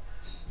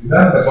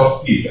இதுதான் இந்த cos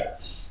theta.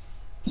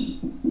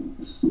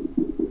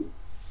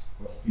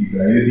 cos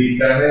theta இது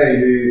theta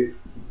இது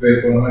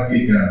பேர்க்கணுமா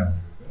theta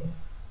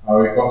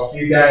அவை cos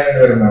theta என்ன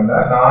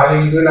வரும்னா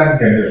 4 into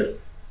 5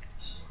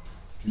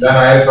 இதான்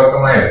அயல்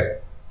பக்கமா இருக்கு.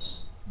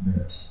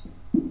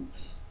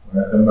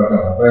 வலது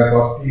பக்கம் அப்ப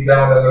cos theta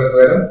உங்களுக்கு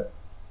வரும்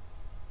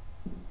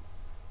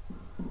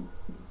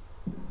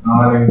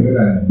 4 into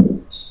 5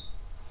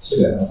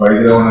 சரி அப்ப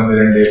இதுல வந்து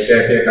ரெண்டு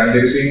எக்ஸாக்டா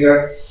கண்டிருப்பீங்க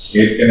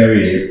ஏற்கனவே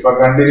எப்ப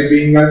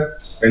கண்டிருப்பீங்க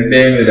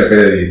ரெண்டையும் இதில்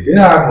பிரதிட்டு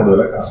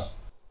ஆர்முடுவில் காணும்.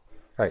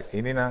 ரைட்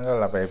இனி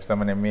நாங்கள் அப்போ எஃப்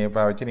சமன்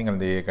எம்ஏப்பா வச்சு நீங்கள்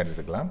இந்த ஏ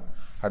கண்டிருக்கலாம்.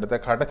 அடுத்த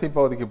கடைசி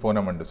பகுதிக்கு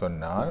போனோம் என்று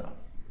சொன்னால்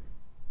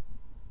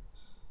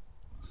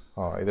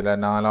இதில்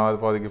 4வது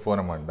பகுதிக்கு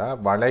போனோம்னா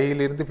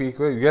வளையிலிருந்து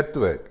பீக்குவை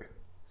உயர்த்துவதற்கு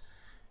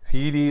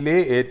சீடியிலே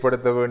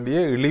ஏற்படுத்த வேண்டிய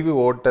இழிவு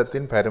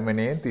ஓட்டத்தின்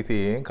பருமனையும்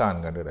திசையையும்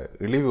காண்கின்ற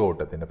இழிவு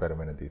ஓட்டத்தின்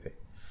பருமன திசை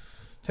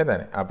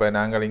சரிதானே. அப்போ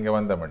நாங்கள் இங்கே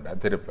வந்தோம்னா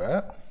திருப்ப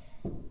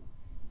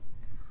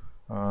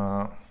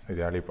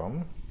இது அழிப்போம்.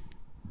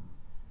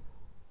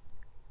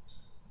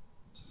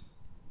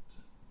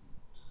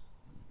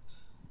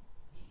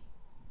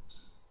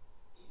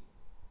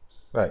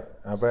 ரைட்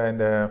அப்போ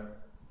இந்த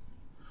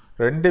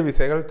ரெண்டு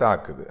விசைகள்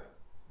தாக்குது.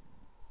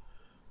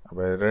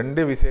 அப்போ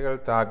ரெண்டு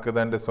விசைகள்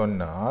தாக்குதுன்னு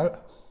சொன்னால்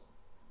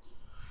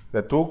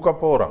இதை தூக்க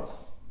போகிறோம்.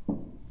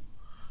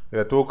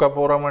 இதை தூக்க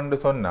போகிறோம்னு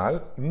சொன்னால்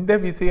இந்த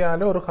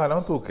விசையால் ஒரு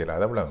காலம் தூக்கல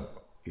அதை விளங்கு.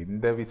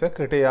 இந்த விசை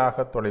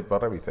கிடையாக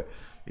தொலைப்படுற விசை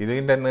இது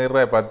இந்த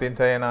நிற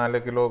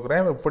 10.4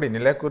 கிலோகிராம் இப்படி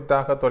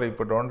நிலைக்குத்தாக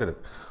தொலைப்பட்டோன்னு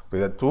இருக்கு. இப்போ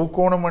இதை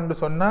தூக்கணும்னு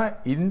சொன்னால்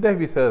இந்த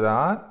விசை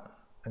தான்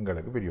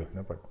எங்களுக்கு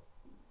பிரயோஜனப்படும்.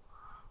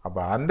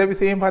 அப்போ அந்த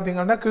விஷயம்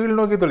பார்த்தீங்கன்னா கீழ்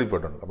நோக்கி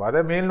தொழிற்பட்டோம். அப்போ அதை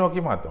மேல்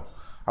நோக்கி மாற்றோம்.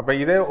 அப்போ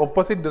இதை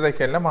ஒப்போசிட்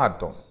டிரெக்ஷனில்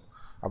மாற்றோம்.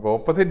 அப்போ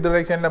ஒப்போசிட்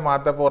டிரெக்ஷனில்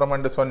மாற்ற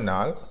போகிறோம்னு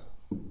சொன்னால்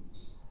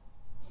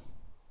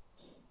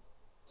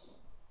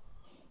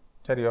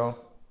சரியோ.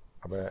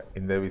 அப்போ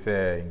இந்த விசை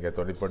இங்கே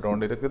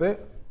தொழிற்பட்டோண்டு இருக்குது.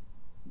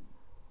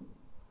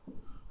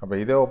 அப்போ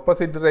இதை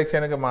ஒப்போசிட்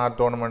டிரெக்ஷனுக்கு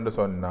மாற்றணும்னு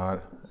சொன்னால்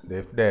இந்த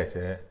எஃப்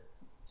டேஷு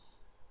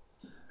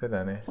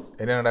சரிதானே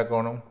என்ன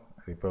நடக்கணும்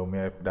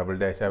இப்போவுமே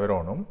டபுள் டேஷாக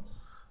வரணும்.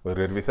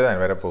 ஒரு விசை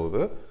தான்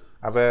வரப்போகுது.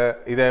 அப்போ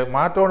இதை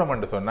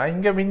மாற்றணும்னு சொன்னால்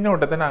இங்கே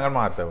மின்னோட்டத்தை நாங்கள்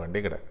மாற்ற வேண்டி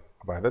கிடையாது.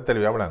 அப்போ அதை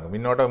தெளிவாக விளங்கு.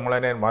 மின்னோட்டம்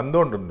மூலம்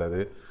வந்தோண்டு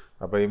இருந்தது.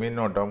 அப்போ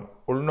மின்னோட்டம்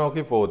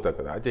உள்நோக்கி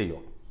போகத்தக்கதாக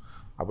செய்யும்.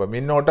 அப்போ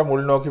மின்னோட்டம்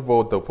உள்நோக்கி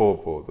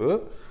போகுது.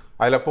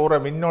 அதில் போகிற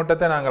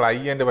மின்னோட்டத்தை நாங்கள்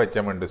ஐயண்டு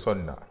வச்சோம்னு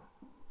சொன்னால்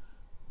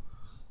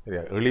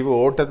சரியா இழிவு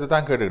ஓட்டத்தை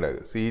தான் கேட்டுக்கிடாது.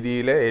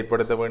 சீதியில்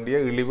ஏற்படுத்த வேண்டிய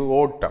இழிவு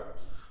ஓட்டம்.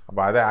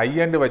 அப்போ அதை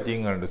ஐயண்டு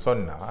வச்சிங்கன்னு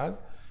சொன்னால்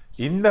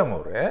இந்த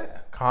முறை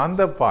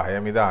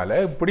காந்தப்பாயம் இதால்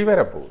இப்படி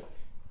வரப்போகுது.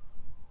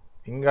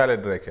 இங்கால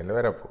டிரெக்ஷனில்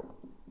வரப்போகுது.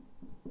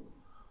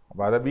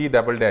 அப்போ அதை பி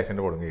டபுள்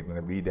டேஷன்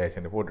போடுங்க. பி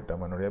டேஷன்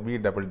போட்டுட்டோம். என்னுடைய பி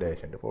டபுள்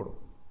டேஷன் போடும்.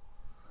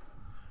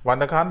 அப்போ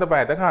அந்த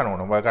காந்தப்பாயத்தை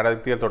காணணும்.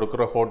 கடத்தியில்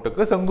தொடுக்கிற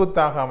ஹோட்டுக்கு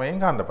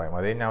செங்குத்தாகாமையும் காந்தப்பாயம்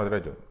அதே ஞாபகத்தில்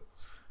வச்சுக்கணும்.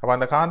 அப்போ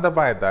அந்த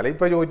காந்தப்பாயத்தால்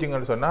இப்போ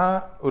யோசிச்சிங்கன்னு சொன்னால்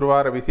ஒரு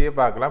வார விசையை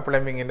பார்க்கலாம்.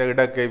 பிளம்பிங் இந்த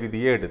இடக்கை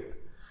விதியை எடுத்து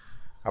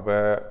அப்போ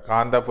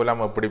காந்த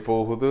புலம் எப்படி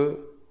போகுது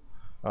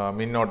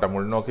மின்னோட்டம்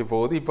உள்நோக்கி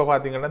போகுது. இப்போ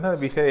பார்த்தீங்கன்னா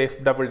விசை எஃப்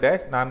டபுள்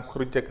டேஷ் நான்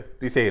குறித்த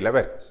திசையில்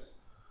வரும்.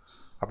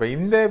 அப்போ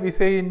இந்த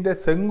விசையின்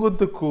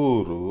செங்குத்து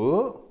கூறு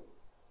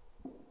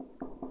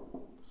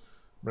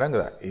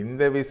விளங்குதா.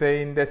 இந்த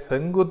விசையின்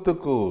செங்குத்து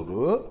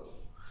கூறு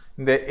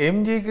இந்த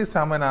எம்ஜிக்கு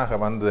சமனாக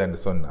வந்ததுன்னு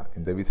சொன்னால்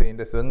இந்த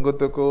விசையின்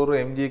செங்குத்து கூறு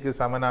எம்ஜிக்கு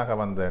சமனாக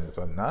வந்ததுன்னு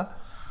சொன்னால்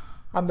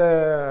அந்த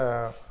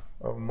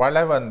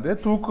வளை வந்து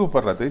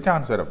தூக்குப்படுறதுக்கு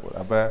சான்ஸ் வரப்போகுது.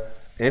 அப்போ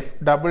F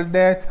double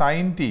dash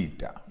sine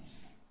theta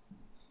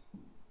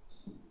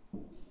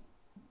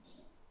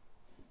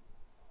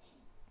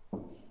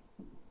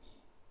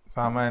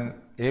சமன்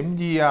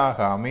எம்ஜியாக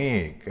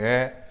அமைக்க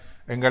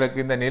எங்களுக்கு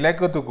இந்த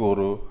நிலைக்குத்து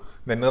கூறு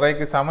இந்த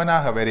நிறைக்கு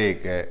சமனாக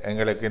வரைக்க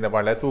எங்களுக்கு இந்த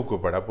வளை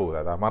தூக்குப்பட போகுது.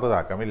 அதான்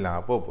மறுதாக்கம்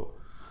இல்லாமல் போகுது.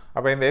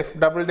 அப்போ இந்த எஃப்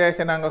டபுள்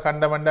டேஷை நாங்கள்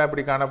கண்டமண்டா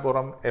அப்படி காண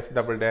போகிறோம். எஃப்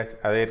டபுள் டேஷ்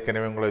அதை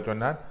ஏற்கனவே உங்களுக்கு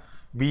சொன்னால்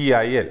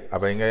பிஐஎல்.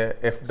 அப்போ இங்கே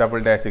எஃப்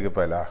டபுள் டேஷுக்கு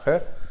பதிலாக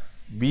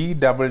பி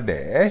டபுள்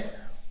டேஷ்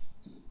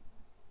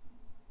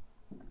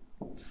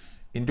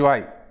இன்டு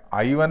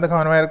ஐ வந்து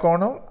கவனமாக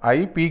இருக்கணும். ஐ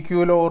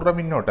பிக்யூவில் ஓடுற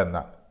மின்னோட்டம்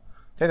தான்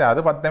சரி அது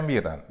 10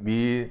 ஆம்பியர் தான். பி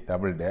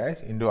டபுள் டேஷ்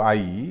இன்டு ஐ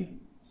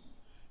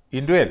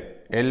இன்டு எல்.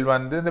 எல்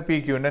வந்து இந்த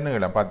பிக்யூன்ற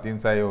நீளம்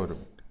 10 ஒரு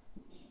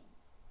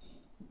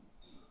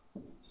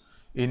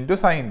into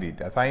sine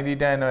theta. Sine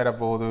theta என்ன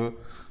வரப்போகுது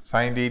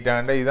sin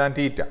தீட்டாண்ட இதுதான்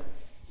தீட்டா,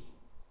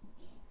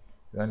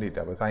 இதுதான் தீட்டா.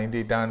 அப்போ sin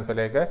தீட்டான்னு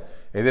சொல்லிக்க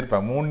எதிர்ப்பா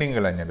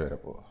மூண்டிங்கள் அஞ்சு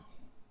வரப்போ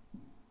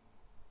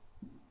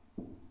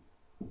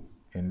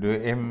இன்டு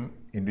எம்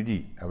இன்டு ஜி.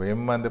 அப்போ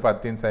எம் வந்து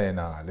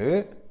 10/4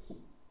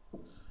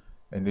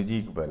 இன்டு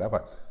ஜிக்கு பதிலாக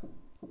 10.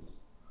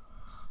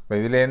 இப்போ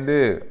இதுலேருந்து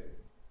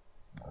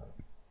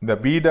இந்த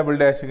பி டபுள்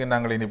டேஷுக்கு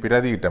நாங்கள் இனி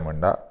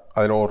பிரதியிட்டோம்டா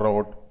அதில் ஒரு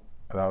ரோட்,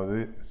 அதாவது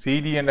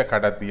சிடி என்ற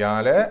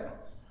கடத்தியால்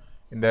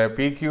இந்த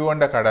பிக்யூ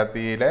என்ற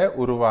கடத்தியில்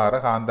உருவாகிற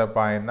காந்த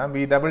பாயம் தான்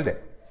பி டபுள் டே.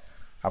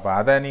 அப்போ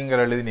அதை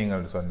நீங்கள்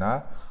எழுதினீங்கன்னு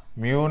சொன்னால்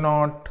mu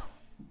not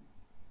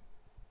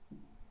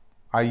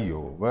I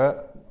over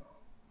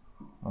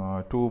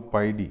 2π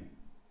D.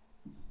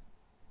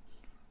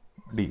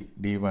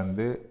 D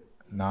வந்து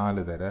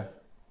 4 தர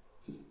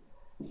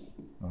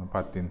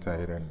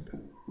 10/2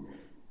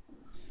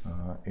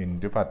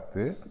 இன்டு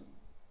 10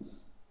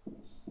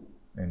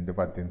 இன்டு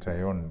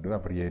 10/1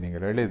 அப்படியே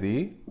நீங்கள் எழுதி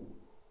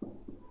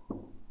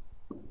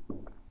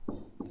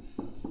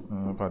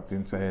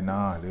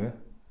 10/4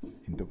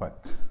 இன்டு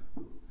 10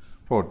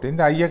 போட்டு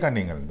இந்த ஐயை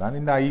கண்டிங்கள் தான்.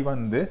 இந்த ஐ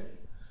வந்து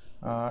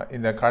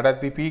இந்த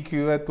கடத்தி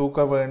பிக்யூவை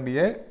தூக்க வேண்டிய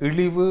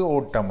இழிவு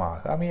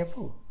ஓட்டமாக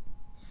அமையப்போ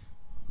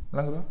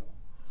விளங்குதோ?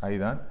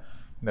 ஐதான்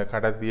இந்த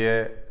கடத்தியை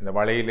இந்த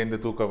வலையிலேருந்து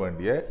தூக்க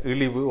வேண்டிய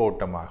இழிவு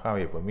ஓட்டமாக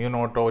அமையப்போ. மியூ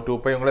நாட் ஓவர்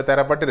 2π உங்களை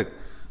தரப்பட்டிருக்கு.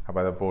 அப்போ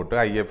அதை போட்டு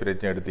ஐயை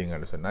பிரச்சனை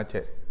எடுத்தீங்கன்னு சொன்னால்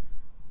சரி.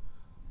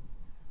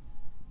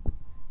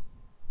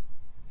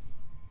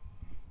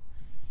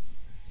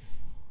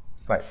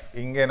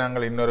 இங்கே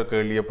நாங்கள் இன்னொரு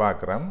கேள்வியை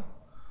பார்க்குறோம்.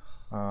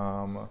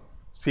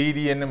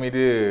 சிடி என்னும்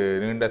இரு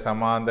நீண்ட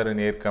சமாந்தர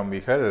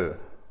நேர்கம்பிகள்,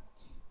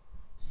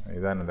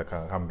 இதுதான் இந்த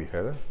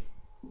கம்பிகள்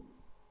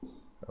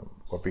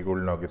கொப்பிக்கு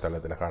உள்நோக்கி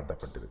தளத்தில்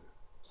காட்டப்பட்டிருக்கு.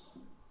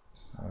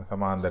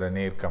 சமாந்தர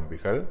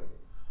நேர்கம்பிகள்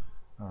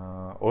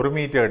 1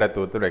 மீட்டர்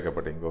இடத்தூரத்தில்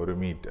வைக்கப்பட்டிருக்கு. 1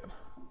 மீட்டர்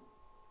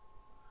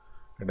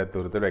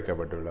இடத்தூரத்தில்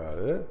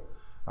வைக்கப்பட்டுள்ளது.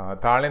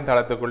 தாளின்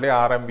தளத்துக்குள்ளே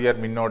 6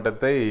 ஆம்பியர்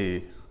மின்னோட்டத்தை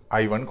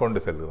I1 கொண்டு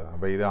செல்கிறது.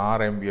 அப்போ இது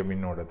 6 ஆம்பியர்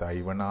மின்னோட்டத்தை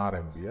I1 6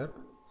 ஆம்பியர்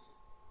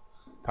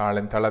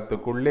தாளின்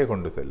தளத்துக்குள்ளே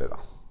கொண்டு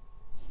செல்லுதான்.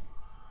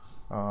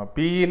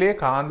 பியிலே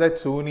காந்த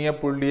சூனிய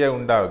புள்ளியை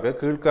உண்டாக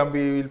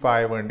கீழ்கம்பியில்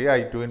பாய வேண்டிய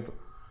I2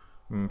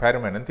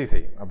 பெர்மனன்ட்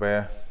திசை. அப்போ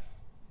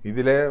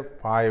இதில்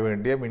பாய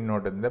வேண்டிய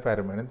மின்னோட்டத்தின்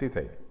பெர்மனன்ட்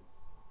திசை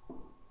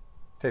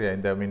சரியா?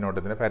 இந்த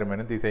மின்னோட்டத்தின்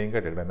பெர்மனன்ட் திசையும்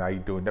கேட்டுக்கிட்டேன், இந்த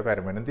I2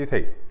 பெர்மனன்ட்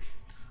திசை.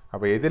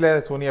 அப்போ எதில்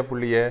சூனிய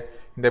புள்ளியை?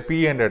 இந்த பி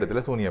என்ற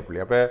இடத்துல சூனிய புள்ளி.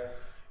 அப்போ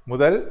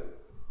முதல்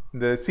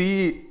இந்த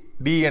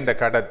சிடி என்ற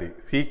கடத்தி,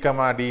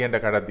 டி என்ற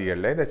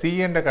கடத்திகளில் இந்த சி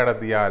என்ற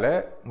கடத்தியால்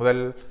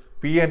முதல்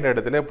பி என்ற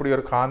இடத்துல இப்படி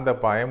ஒரு காந்த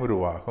பாயம்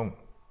உருவாகும்.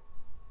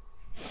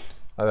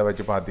 அதை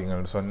வச்சு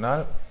பார்த்தீங்கன்னு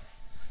சொன்னால்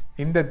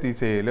இந்த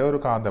திசையில் ஒரு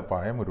காந்த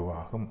பாயம்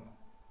உருவாகும்.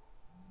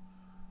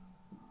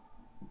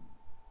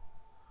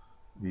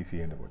 பிசி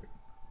என்ற போது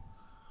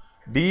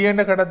டி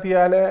என்ற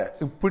கடத்தியால்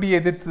இப்படி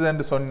எதிர்த்தது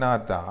என்று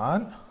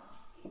சொன்னாதான்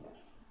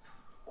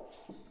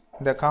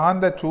இந்த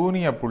காந்த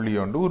சூனிய புள்ளி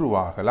ஒன்று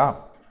உருவாகலாம்.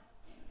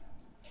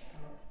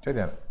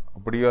 சரியா?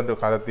 இப்படி ஒன்று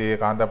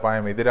காந்த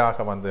பாயம்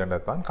எதிராக வந்து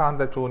என்றதான்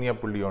காந்த சூனிய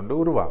புள்ளி ஒன்று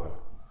உருவாகலாம்.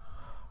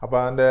 அப்போ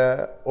அந்த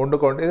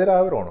ஒன்றுக்கு ஒன்று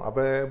எதிராக வரணும்.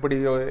 அப்போ இப்படி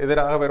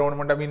எதிராக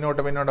வரணும்னா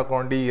மின்னோட்ட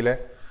கொண்டியில்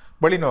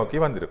வெளிநோக்கி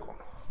வந்திருக்கும்.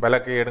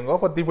 விளக்கை எடுங்கோ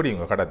பற்றி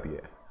பிடிங்க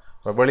கடத்தியை.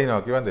 இப்போ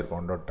வெளிநோக்கி வந்திருக்கும்,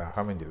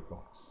 ஒன்றொட்டாக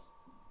அமைஞ்சிருக்கும்.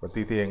 இப்போ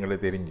திசை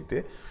எங்களுக்கு தெரிஞ்சுட்டு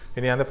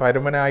இனி அந்த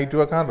பருமனை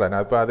I2 காண்றாங்க.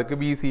 அப்போ அதுக்கு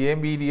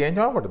பிசிஏயும் பிடிஏயும்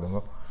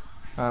ஞாபகப்படுத்துங்க.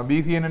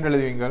 பிசிஏன்னு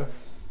எழுதுவீங்க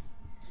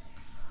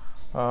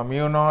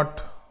mu not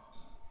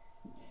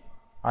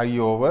I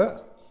over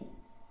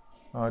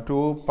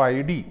 2π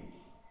D.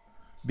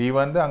 D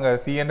வந்து அங்கே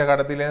சி என்ற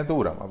கடத்திலேருந்து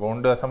தூரம். அப்போ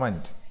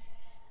 1.5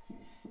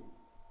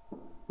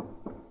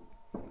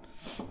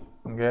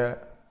 இங்கே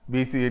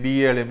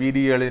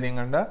பிடி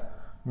எழுதினீங்கன்னா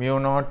மியூ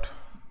நாட்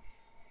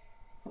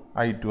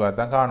I2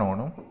 அதான்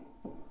காணணும்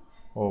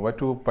ஓவர்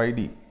 2π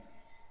டி.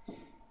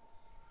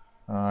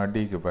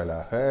 டிக்கு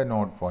பதிலாக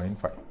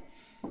 0.5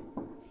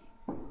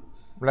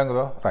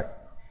 விளங்குதோ? ரைட்.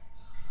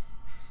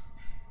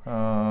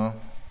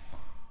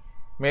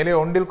 மேலே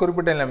ஒன்றில்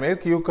குறிப்பிட்ட எல்லாமே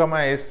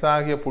Q,S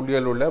ஆகிய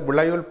புள்ளிகள் உள்ள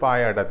விளையுள்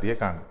பாய அடர்த்தியை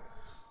காணும்.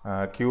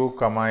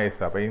 Q,S.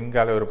 அப்போ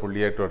இங்கால ஒரு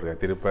புள்ளியேற்று இருக்க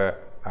திருப்ப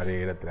அதே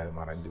இடத்துல அது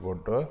மறைஞ்சு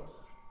போட்டு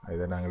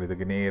இதை நாங்கள்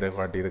இதுக்கு நேராக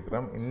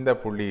காட்டியிருக்கிறோம். இந்த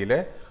புள்ளியில்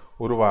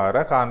உருவாகிற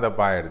காந்த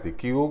பாய அடர்த்தி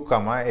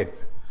Q,S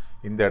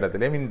இந்த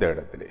இடத்துலையும் இந்த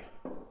இடத்துலையும்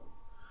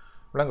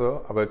விளங்கோ.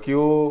 அப்போ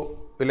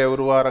Qவில்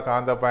உருவாகிற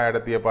காந்த பாய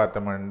அடர்த்தியை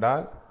பார்த்தோம்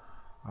என்றால்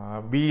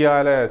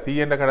பியால் சி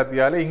என்ற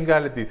கடத்தியால்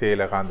இங்கால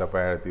திசையில் காந்த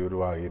பாய அடர்த்தி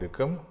உருவாகி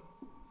இருக்கும்.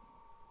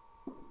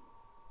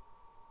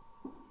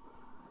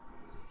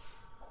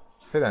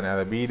 சரிதானே?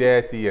 அதை B'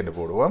 என்று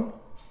போடுவோம்.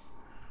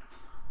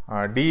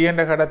 டி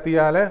என்ற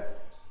கடத்தியால்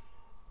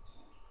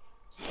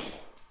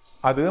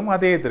அதுவும்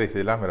அதே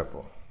திசையெல்லாம்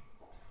இருப்போம்.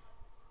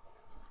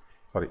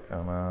 சாரி,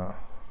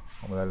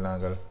 முதல்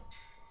நாங்கள்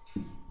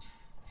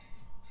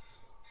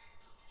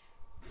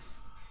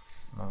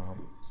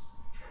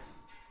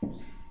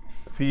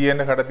சி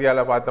என்ற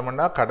கடத்தியால்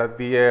பார்த்தோம்னா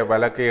கடத்திய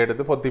விளக்கை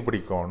எடுத்து பொத்தி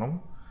பிடிக்கணும்.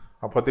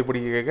 பொத்தி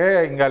பிடிக்க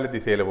இங்கால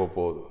திசையில்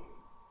போகுது.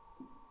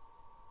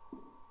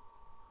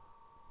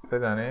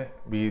 சரிதானே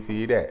பிசி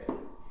டேஷ்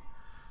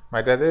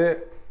மற்றது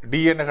டி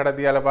என்ற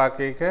கடத்தியால்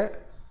பார்க்க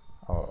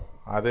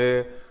அது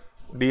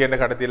டி என்ற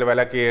கடத்தியில்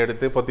விளக்கையை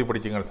எடுத்து பொத்தி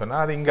பிடிச்சிங்கன்னு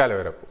சொன்னால் அது இங்கால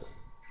வரப்போகுது.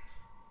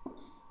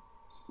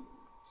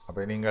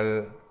 அப்போ நீங்கள்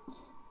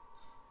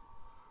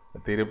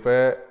திருப்ப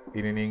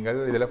இனி நீங்கள்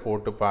இதில்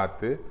போட்டு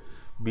பார்த்து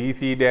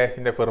பிசி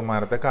டேஷிൻ്റെ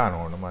பெருமானத்தை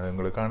காணணும். அது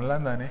உங்களுக்கு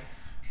காணலாம் தானே.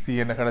 சி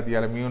என்ற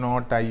கடத்தியால் மியூ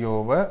நாட் ஐ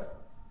ஓவர்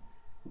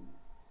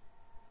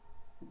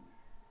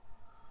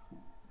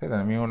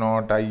சரிதானே மியூ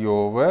நாட் ஐ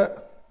ஓவர்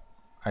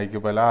ஐக்கு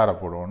பதிலாக ஆற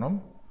போடணும்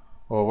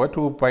ஓவர்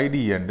 2πd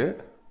என்று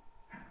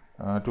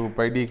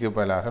 2πdக்கு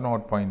பதிலாக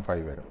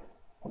 0.5 வரும்.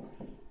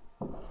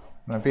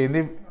 இப்போ இந்த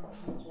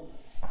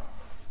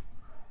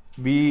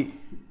பி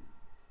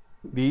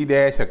டி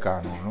டேஷை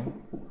காணணும்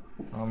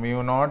மியூ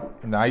நாட்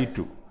இந்த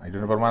I2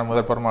 பெருமாள்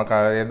முதல்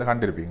பெருமாள் எந்த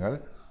கண்டிருப்பீங்க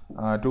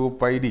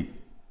 2πd.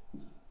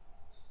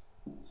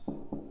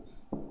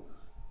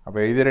 அப்போ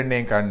இது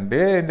ரெண்டையும் கண்டு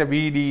இந்த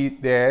பிடி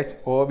டேஷ்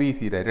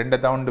ஓபிசி டேஷ் ரெண்டை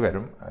தவுண்டு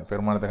வரும்.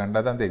 பெருமானத்தை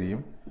கண்டால் தான்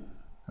தெரியும்.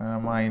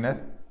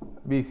 மைனஸ்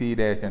பிசி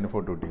டேஷ் என்று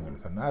போட்டு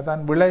விட்டீங்கன்னு சொன்னால்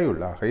அதான்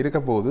விளைவுள்ளாக இருக்க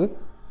போது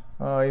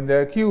இந்த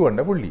கியூ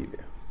என்ற புள்ளி இது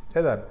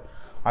சரிதான்.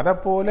 அதை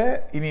போல்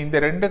இனி இந்த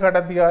ரெண்டு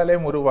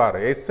கடத்தியாலையும்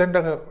உருவார எஸ் என்ற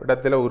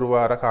இடத்துல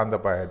உருவார காந்த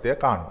பாயத்தை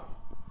காணும்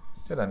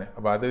சரிதானே.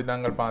 அப்போ அது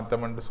நாங்கள்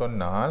பார்த்தோம்னு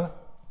சொன்னால்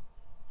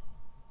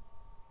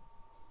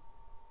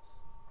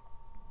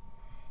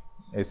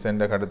எஸ்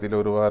என்ற கடத்தில்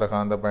உருவார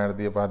காந்த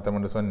பாயத்தையை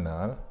பார்த்தோம்னு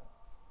சொன்னால்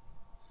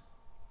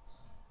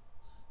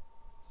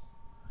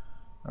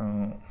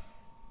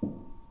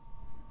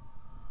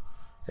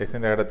எஸ்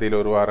என்ற இடத்தில்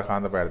உருவார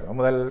காந்த பாயத்தை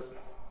முதல்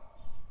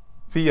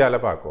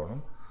சியால்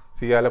பார்க்கணும்.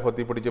 சியால்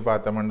பொத்தி பிடிச்சி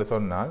பார்த்தோம்னு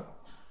சொன்னால்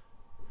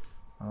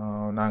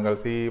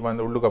நாங்கள் சி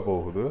வந்து உள்ளுக்க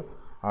போகுது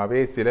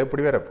வேஸ்டில்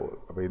இப்படி வரப்போகுது.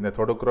 அப்போ இந்த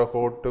தொடுக்கிற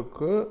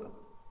கோட்டுக்கு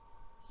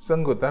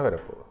செங்குத்தாக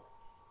வரப்போகுது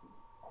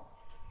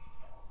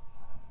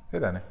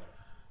சரிதானே.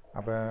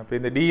 அப்போ இப்போ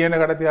இந்த டிஎன்ஏ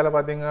கடத்தியால்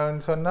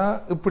பார்த்தீங்கன்னு சொன்னால்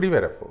இப்படி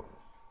வரப்போகுது.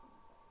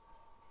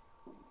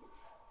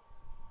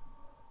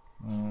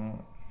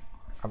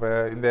 அப்போ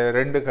இந்த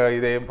ரெண்டு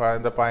இதையும்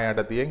இந்த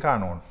பாயாட்டத்தையும்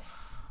காணணும்.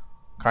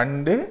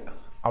 கண்டு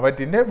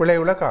அவற்றின்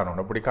விளைவுல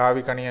காணணும். இப்படி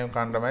காவி கனியம்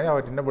காண்ற மாதிரி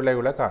அவற்றின்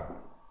விளைவுல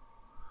காணணும்.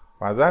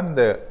 அதுதான்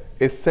இந்த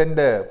எஸ்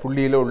என்ற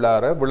புள்ளியில்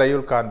உள்ளார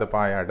விளையுள் காந்த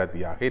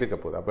பாயாட்டத்தியாக இருக்க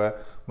போகுது. அப்போ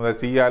முதல்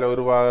சியால்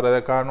உருவாகிறத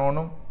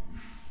காணணும்.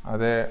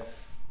 அதை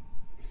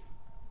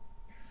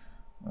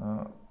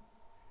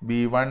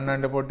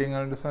B1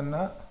 போட்டிங்கன்னு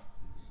சொன்னால்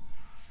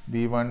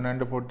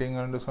B1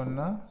 போட்டிங்கன்னு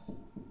சொன்னால்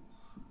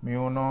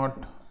mu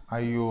not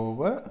I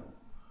over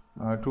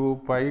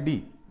 2πd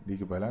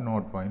டிக்கு பதிலாக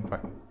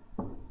 0.5.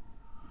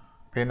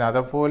 இப்போ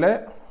அதை போல்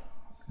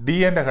டி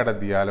என்ற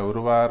கடத்தியால்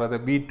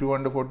உருவாகிறத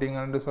B2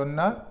 போட்டிங்கன்னு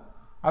சொன்னால்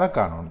அதை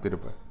காணணும்.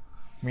 திருப்ப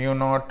மியூ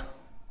நாட்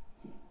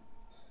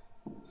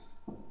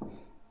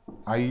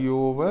ஐ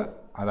ஓவர்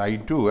அது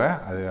I2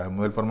 அது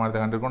முதல் பெருமானத்தை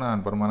கண்டிருக்கணும்.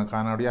 நான் பெருமானம்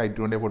காணாடியே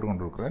I2 போட்டு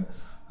கொண்டிருக்கிறேன்.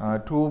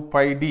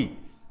 2πd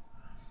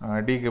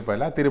டிக்கு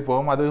பதிலாக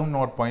திருப்பவும் அதுவும்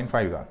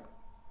 0.5 தான்.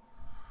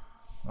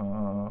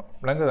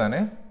 விளங்கு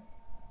தானே.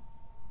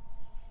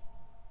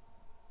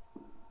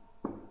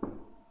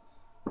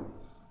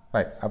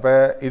 ரைட். அப்போ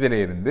இதில்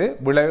இருந்து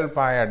விளைவில்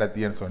பாய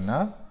அடர்த்தின்னு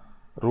சொன்னால்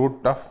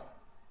ரூட் ஆஃப்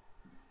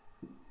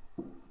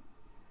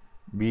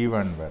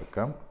B1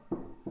 வர்க்கம்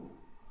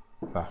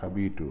சக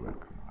B2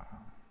 வர்க்கம்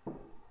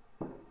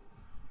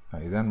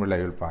இதுதான்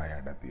விளைவில் பாய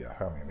அடர்த்தியாக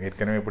அமையும்.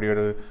 ஏற்கனவே இப்படி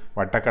ஒரு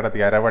வட்டக்கடத்தி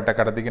அரை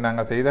வட்டக்கடத்திக்கு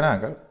நாங்கள் செய்த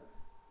நாங்கள்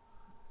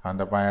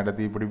அந்த பாய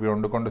அடர்த்தி இப்படி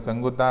கொண்டு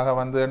செங்குத்தாக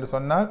வந்து என்று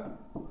சொன்னால்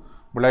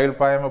விளைவில்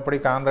பாயம் எப்படி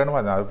காண்றேன்னு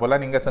பார்த்தோம். அது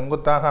போல் நீங்கள்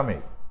செங்குத்தாக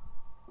அமையும்.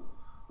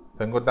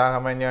 செங்குத்தாக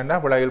அமைஞ்சேன்னா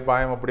விளைவில்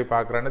பாயம் எப்படி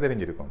பார்க்குறேன்னு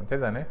தெரிஞ்சிருக்கும்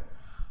சரி தானே.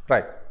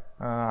 ரைட்.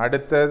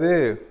 அடுத்தது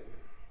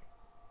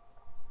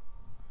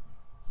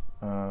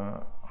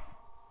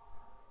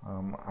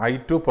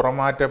I2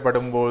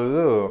 புறமாற்றப்படும்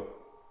பொழுது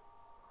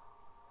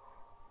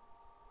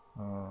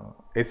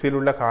எஸ்ஸில்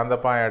உள்ள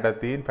காந்தப்பாய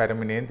அடர்த்தியின்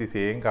பருமனின்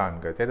திசையையும்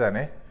காண்க சரி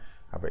தானே.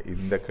 அப்போ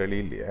இந்த கேள்வி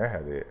இல்லையா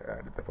அது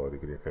அடுத்த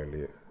பகுதிக்குரிய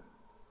கேள்வி.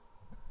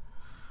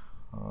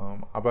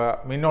 அப்போ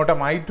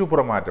மின்னோட்டம் I2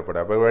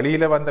 புறமாற்றப்படும். அப்போ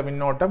வெளியில் வந்த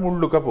மின்னோட்டம்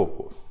உள்ளுக்க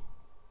போகும்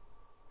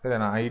சரி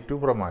தானே. I2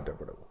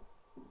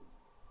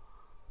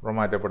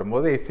 புறமாற்றப்படும்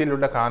போது எஸ்ஸில்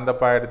உள்ள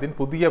காந்தப்பாயத்தின்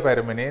புதிய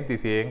பருமனின்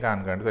திசையையும்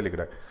காண்கன்னு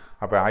சொல்லிக்கிறார்.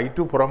 அப்போ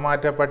I2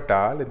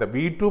 புறமாற்றப்பட்டால் இந்த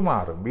B2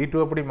 மாறும்.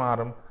 B2 எப்படி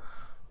மாறும்?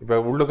 இப்போ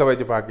உள்ளுக்க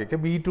வச்சு பார்க்க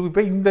B2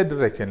 இப்போ இந்த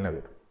டிரெக்ஷனில்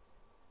வரும்.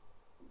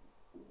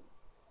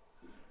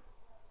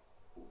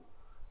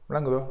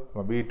 விளங்குதோ?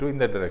 B2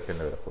 இந்த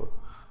டிரெக்ஷனில் வரப்போகுது.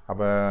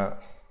 அப்போ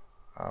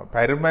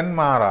பருமன்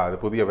மாறாது,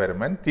 புதிய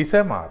பருமன்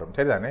திசை மாறும்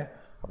சரி தானே.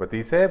 அப்போ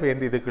திசை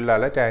பேருந்து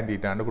இதுக்குள்ளால tan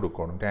θ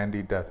கொடுக்கணும். tan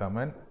θ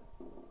சமன்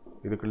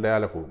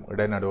இதுக்குள்ளால போகும்,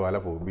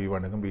 இடைநடுவால் போகும்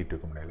B1க்கும்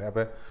B2க்கும் இடையில.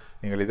 அப்போ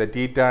நீங்கள் இதை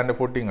θ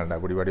போட்டிங்கள்டா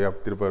இப்படி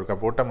வடிவாக திருப்ப இருக்க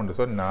போட்டோம்னு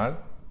சொன்னால்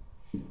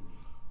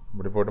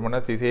இப்படி போட்டோம்னா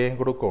திசையும்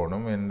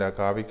கொடுக்கணும் இந்த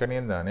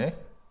காவிக்கணியம் தானே.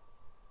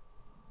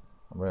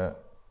 அப்போ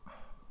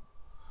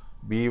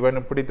B1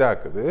 இப்படி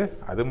தாக்குது,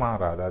 அது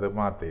மாறாது, அது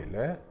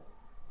மாற்றையில்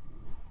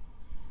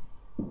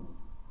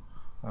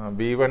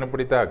B1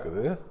 இப்படி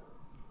தாக்குது,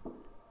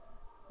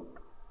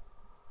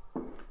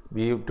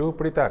 B2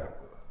 இப்படி தாக்குது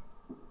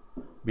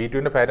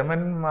B2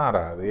 ஃபெர்மென்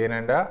மாறாது.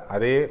 ஏனெண்டா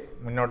அதே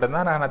மின்னோட்டம்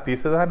தான், ஆனால்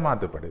திசை தான்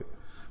மாற்றப்படுது.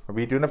 இப்போ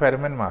B2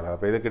 ஃபெர்மென் மாறாது.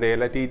 அப்போ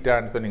இதுக்கிடையில்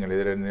டீட்டான்னு சொன்னீங்க,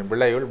 இது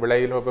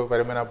விளையில் இப்போ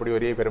ஃபெர்மென் அப்படி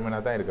ஒரே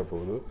ஃபெர்மெனாக தான் இருக்க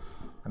போகுது.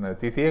 அந்த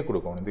திசையே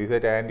கொடுக்கணும். திசை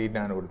tan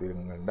டீட்டான்னு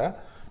கொடுத்துருக்கீங்கண்டா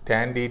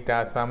tan டீட்டா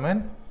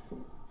சமன்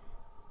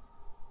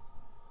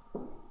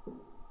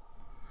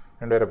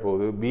ரெண்டு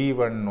வரப்போகுது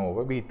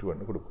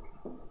B1/B2 கொடுக்கும்,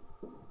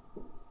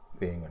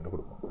 செய்யுங்கன்னு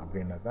கொடுக்கும்.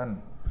 அப்படின்னா தான்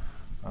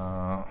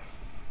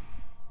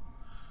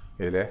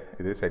இதில்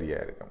இது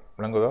சரியாக இருக்கும்.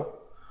 விளங்குதோ?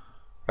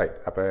 ரைட்.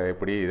 அப்போ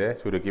எப்படி இதை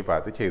சுருக்கி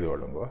பார்த்து செய்து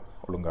கொள்ளுங்கோ.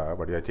 ஒழுங்காக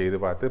படியாக செய்து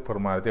பார்த்து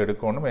பொறுமாதத்தை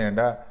எடுக்கணும்.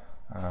 ஏன்டா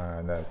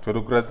இந்த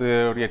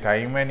சுருக்கிறதுடைய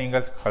டைமை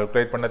நீங்கள்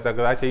கால்குலேட்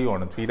பண்ணத்தக்கதாக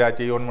செய்யணும். ஸ்பீடாக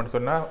செய்யணும்னு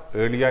சொன்னால்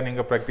ஏர்லியாக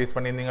நீங்கள் ப்ராக்டிஸ்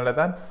பண்ணியிருந்தீங்களே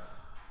தான்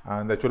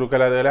அந்த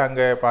சுருக்கல் அதில்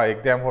அங்கே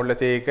எக்ஸாம்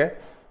ஹோலில் செய்யிக்க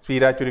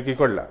ஸ்பீடாக சுருக்கி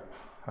கொள்ளலாம்.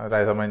 அதை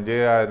சமைஞ்சு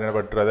அதை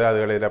வெட்டுறது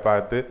அதுகளில்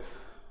பார்த்து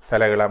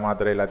தலைகளாக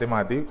மாத்திரை எல்லாத்தையும்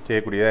மாற்றி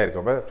செய்யக்கூடியதாக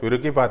இருக்கும். அப்போ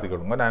சுருக்கி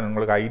பார்த்துக்கொள்ளுங்க. நான்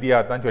உங்களுக்கு ஐடியா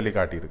தான் சொல்லி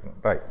காட்டியிருக்கேன்.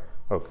 Right,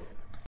 okay.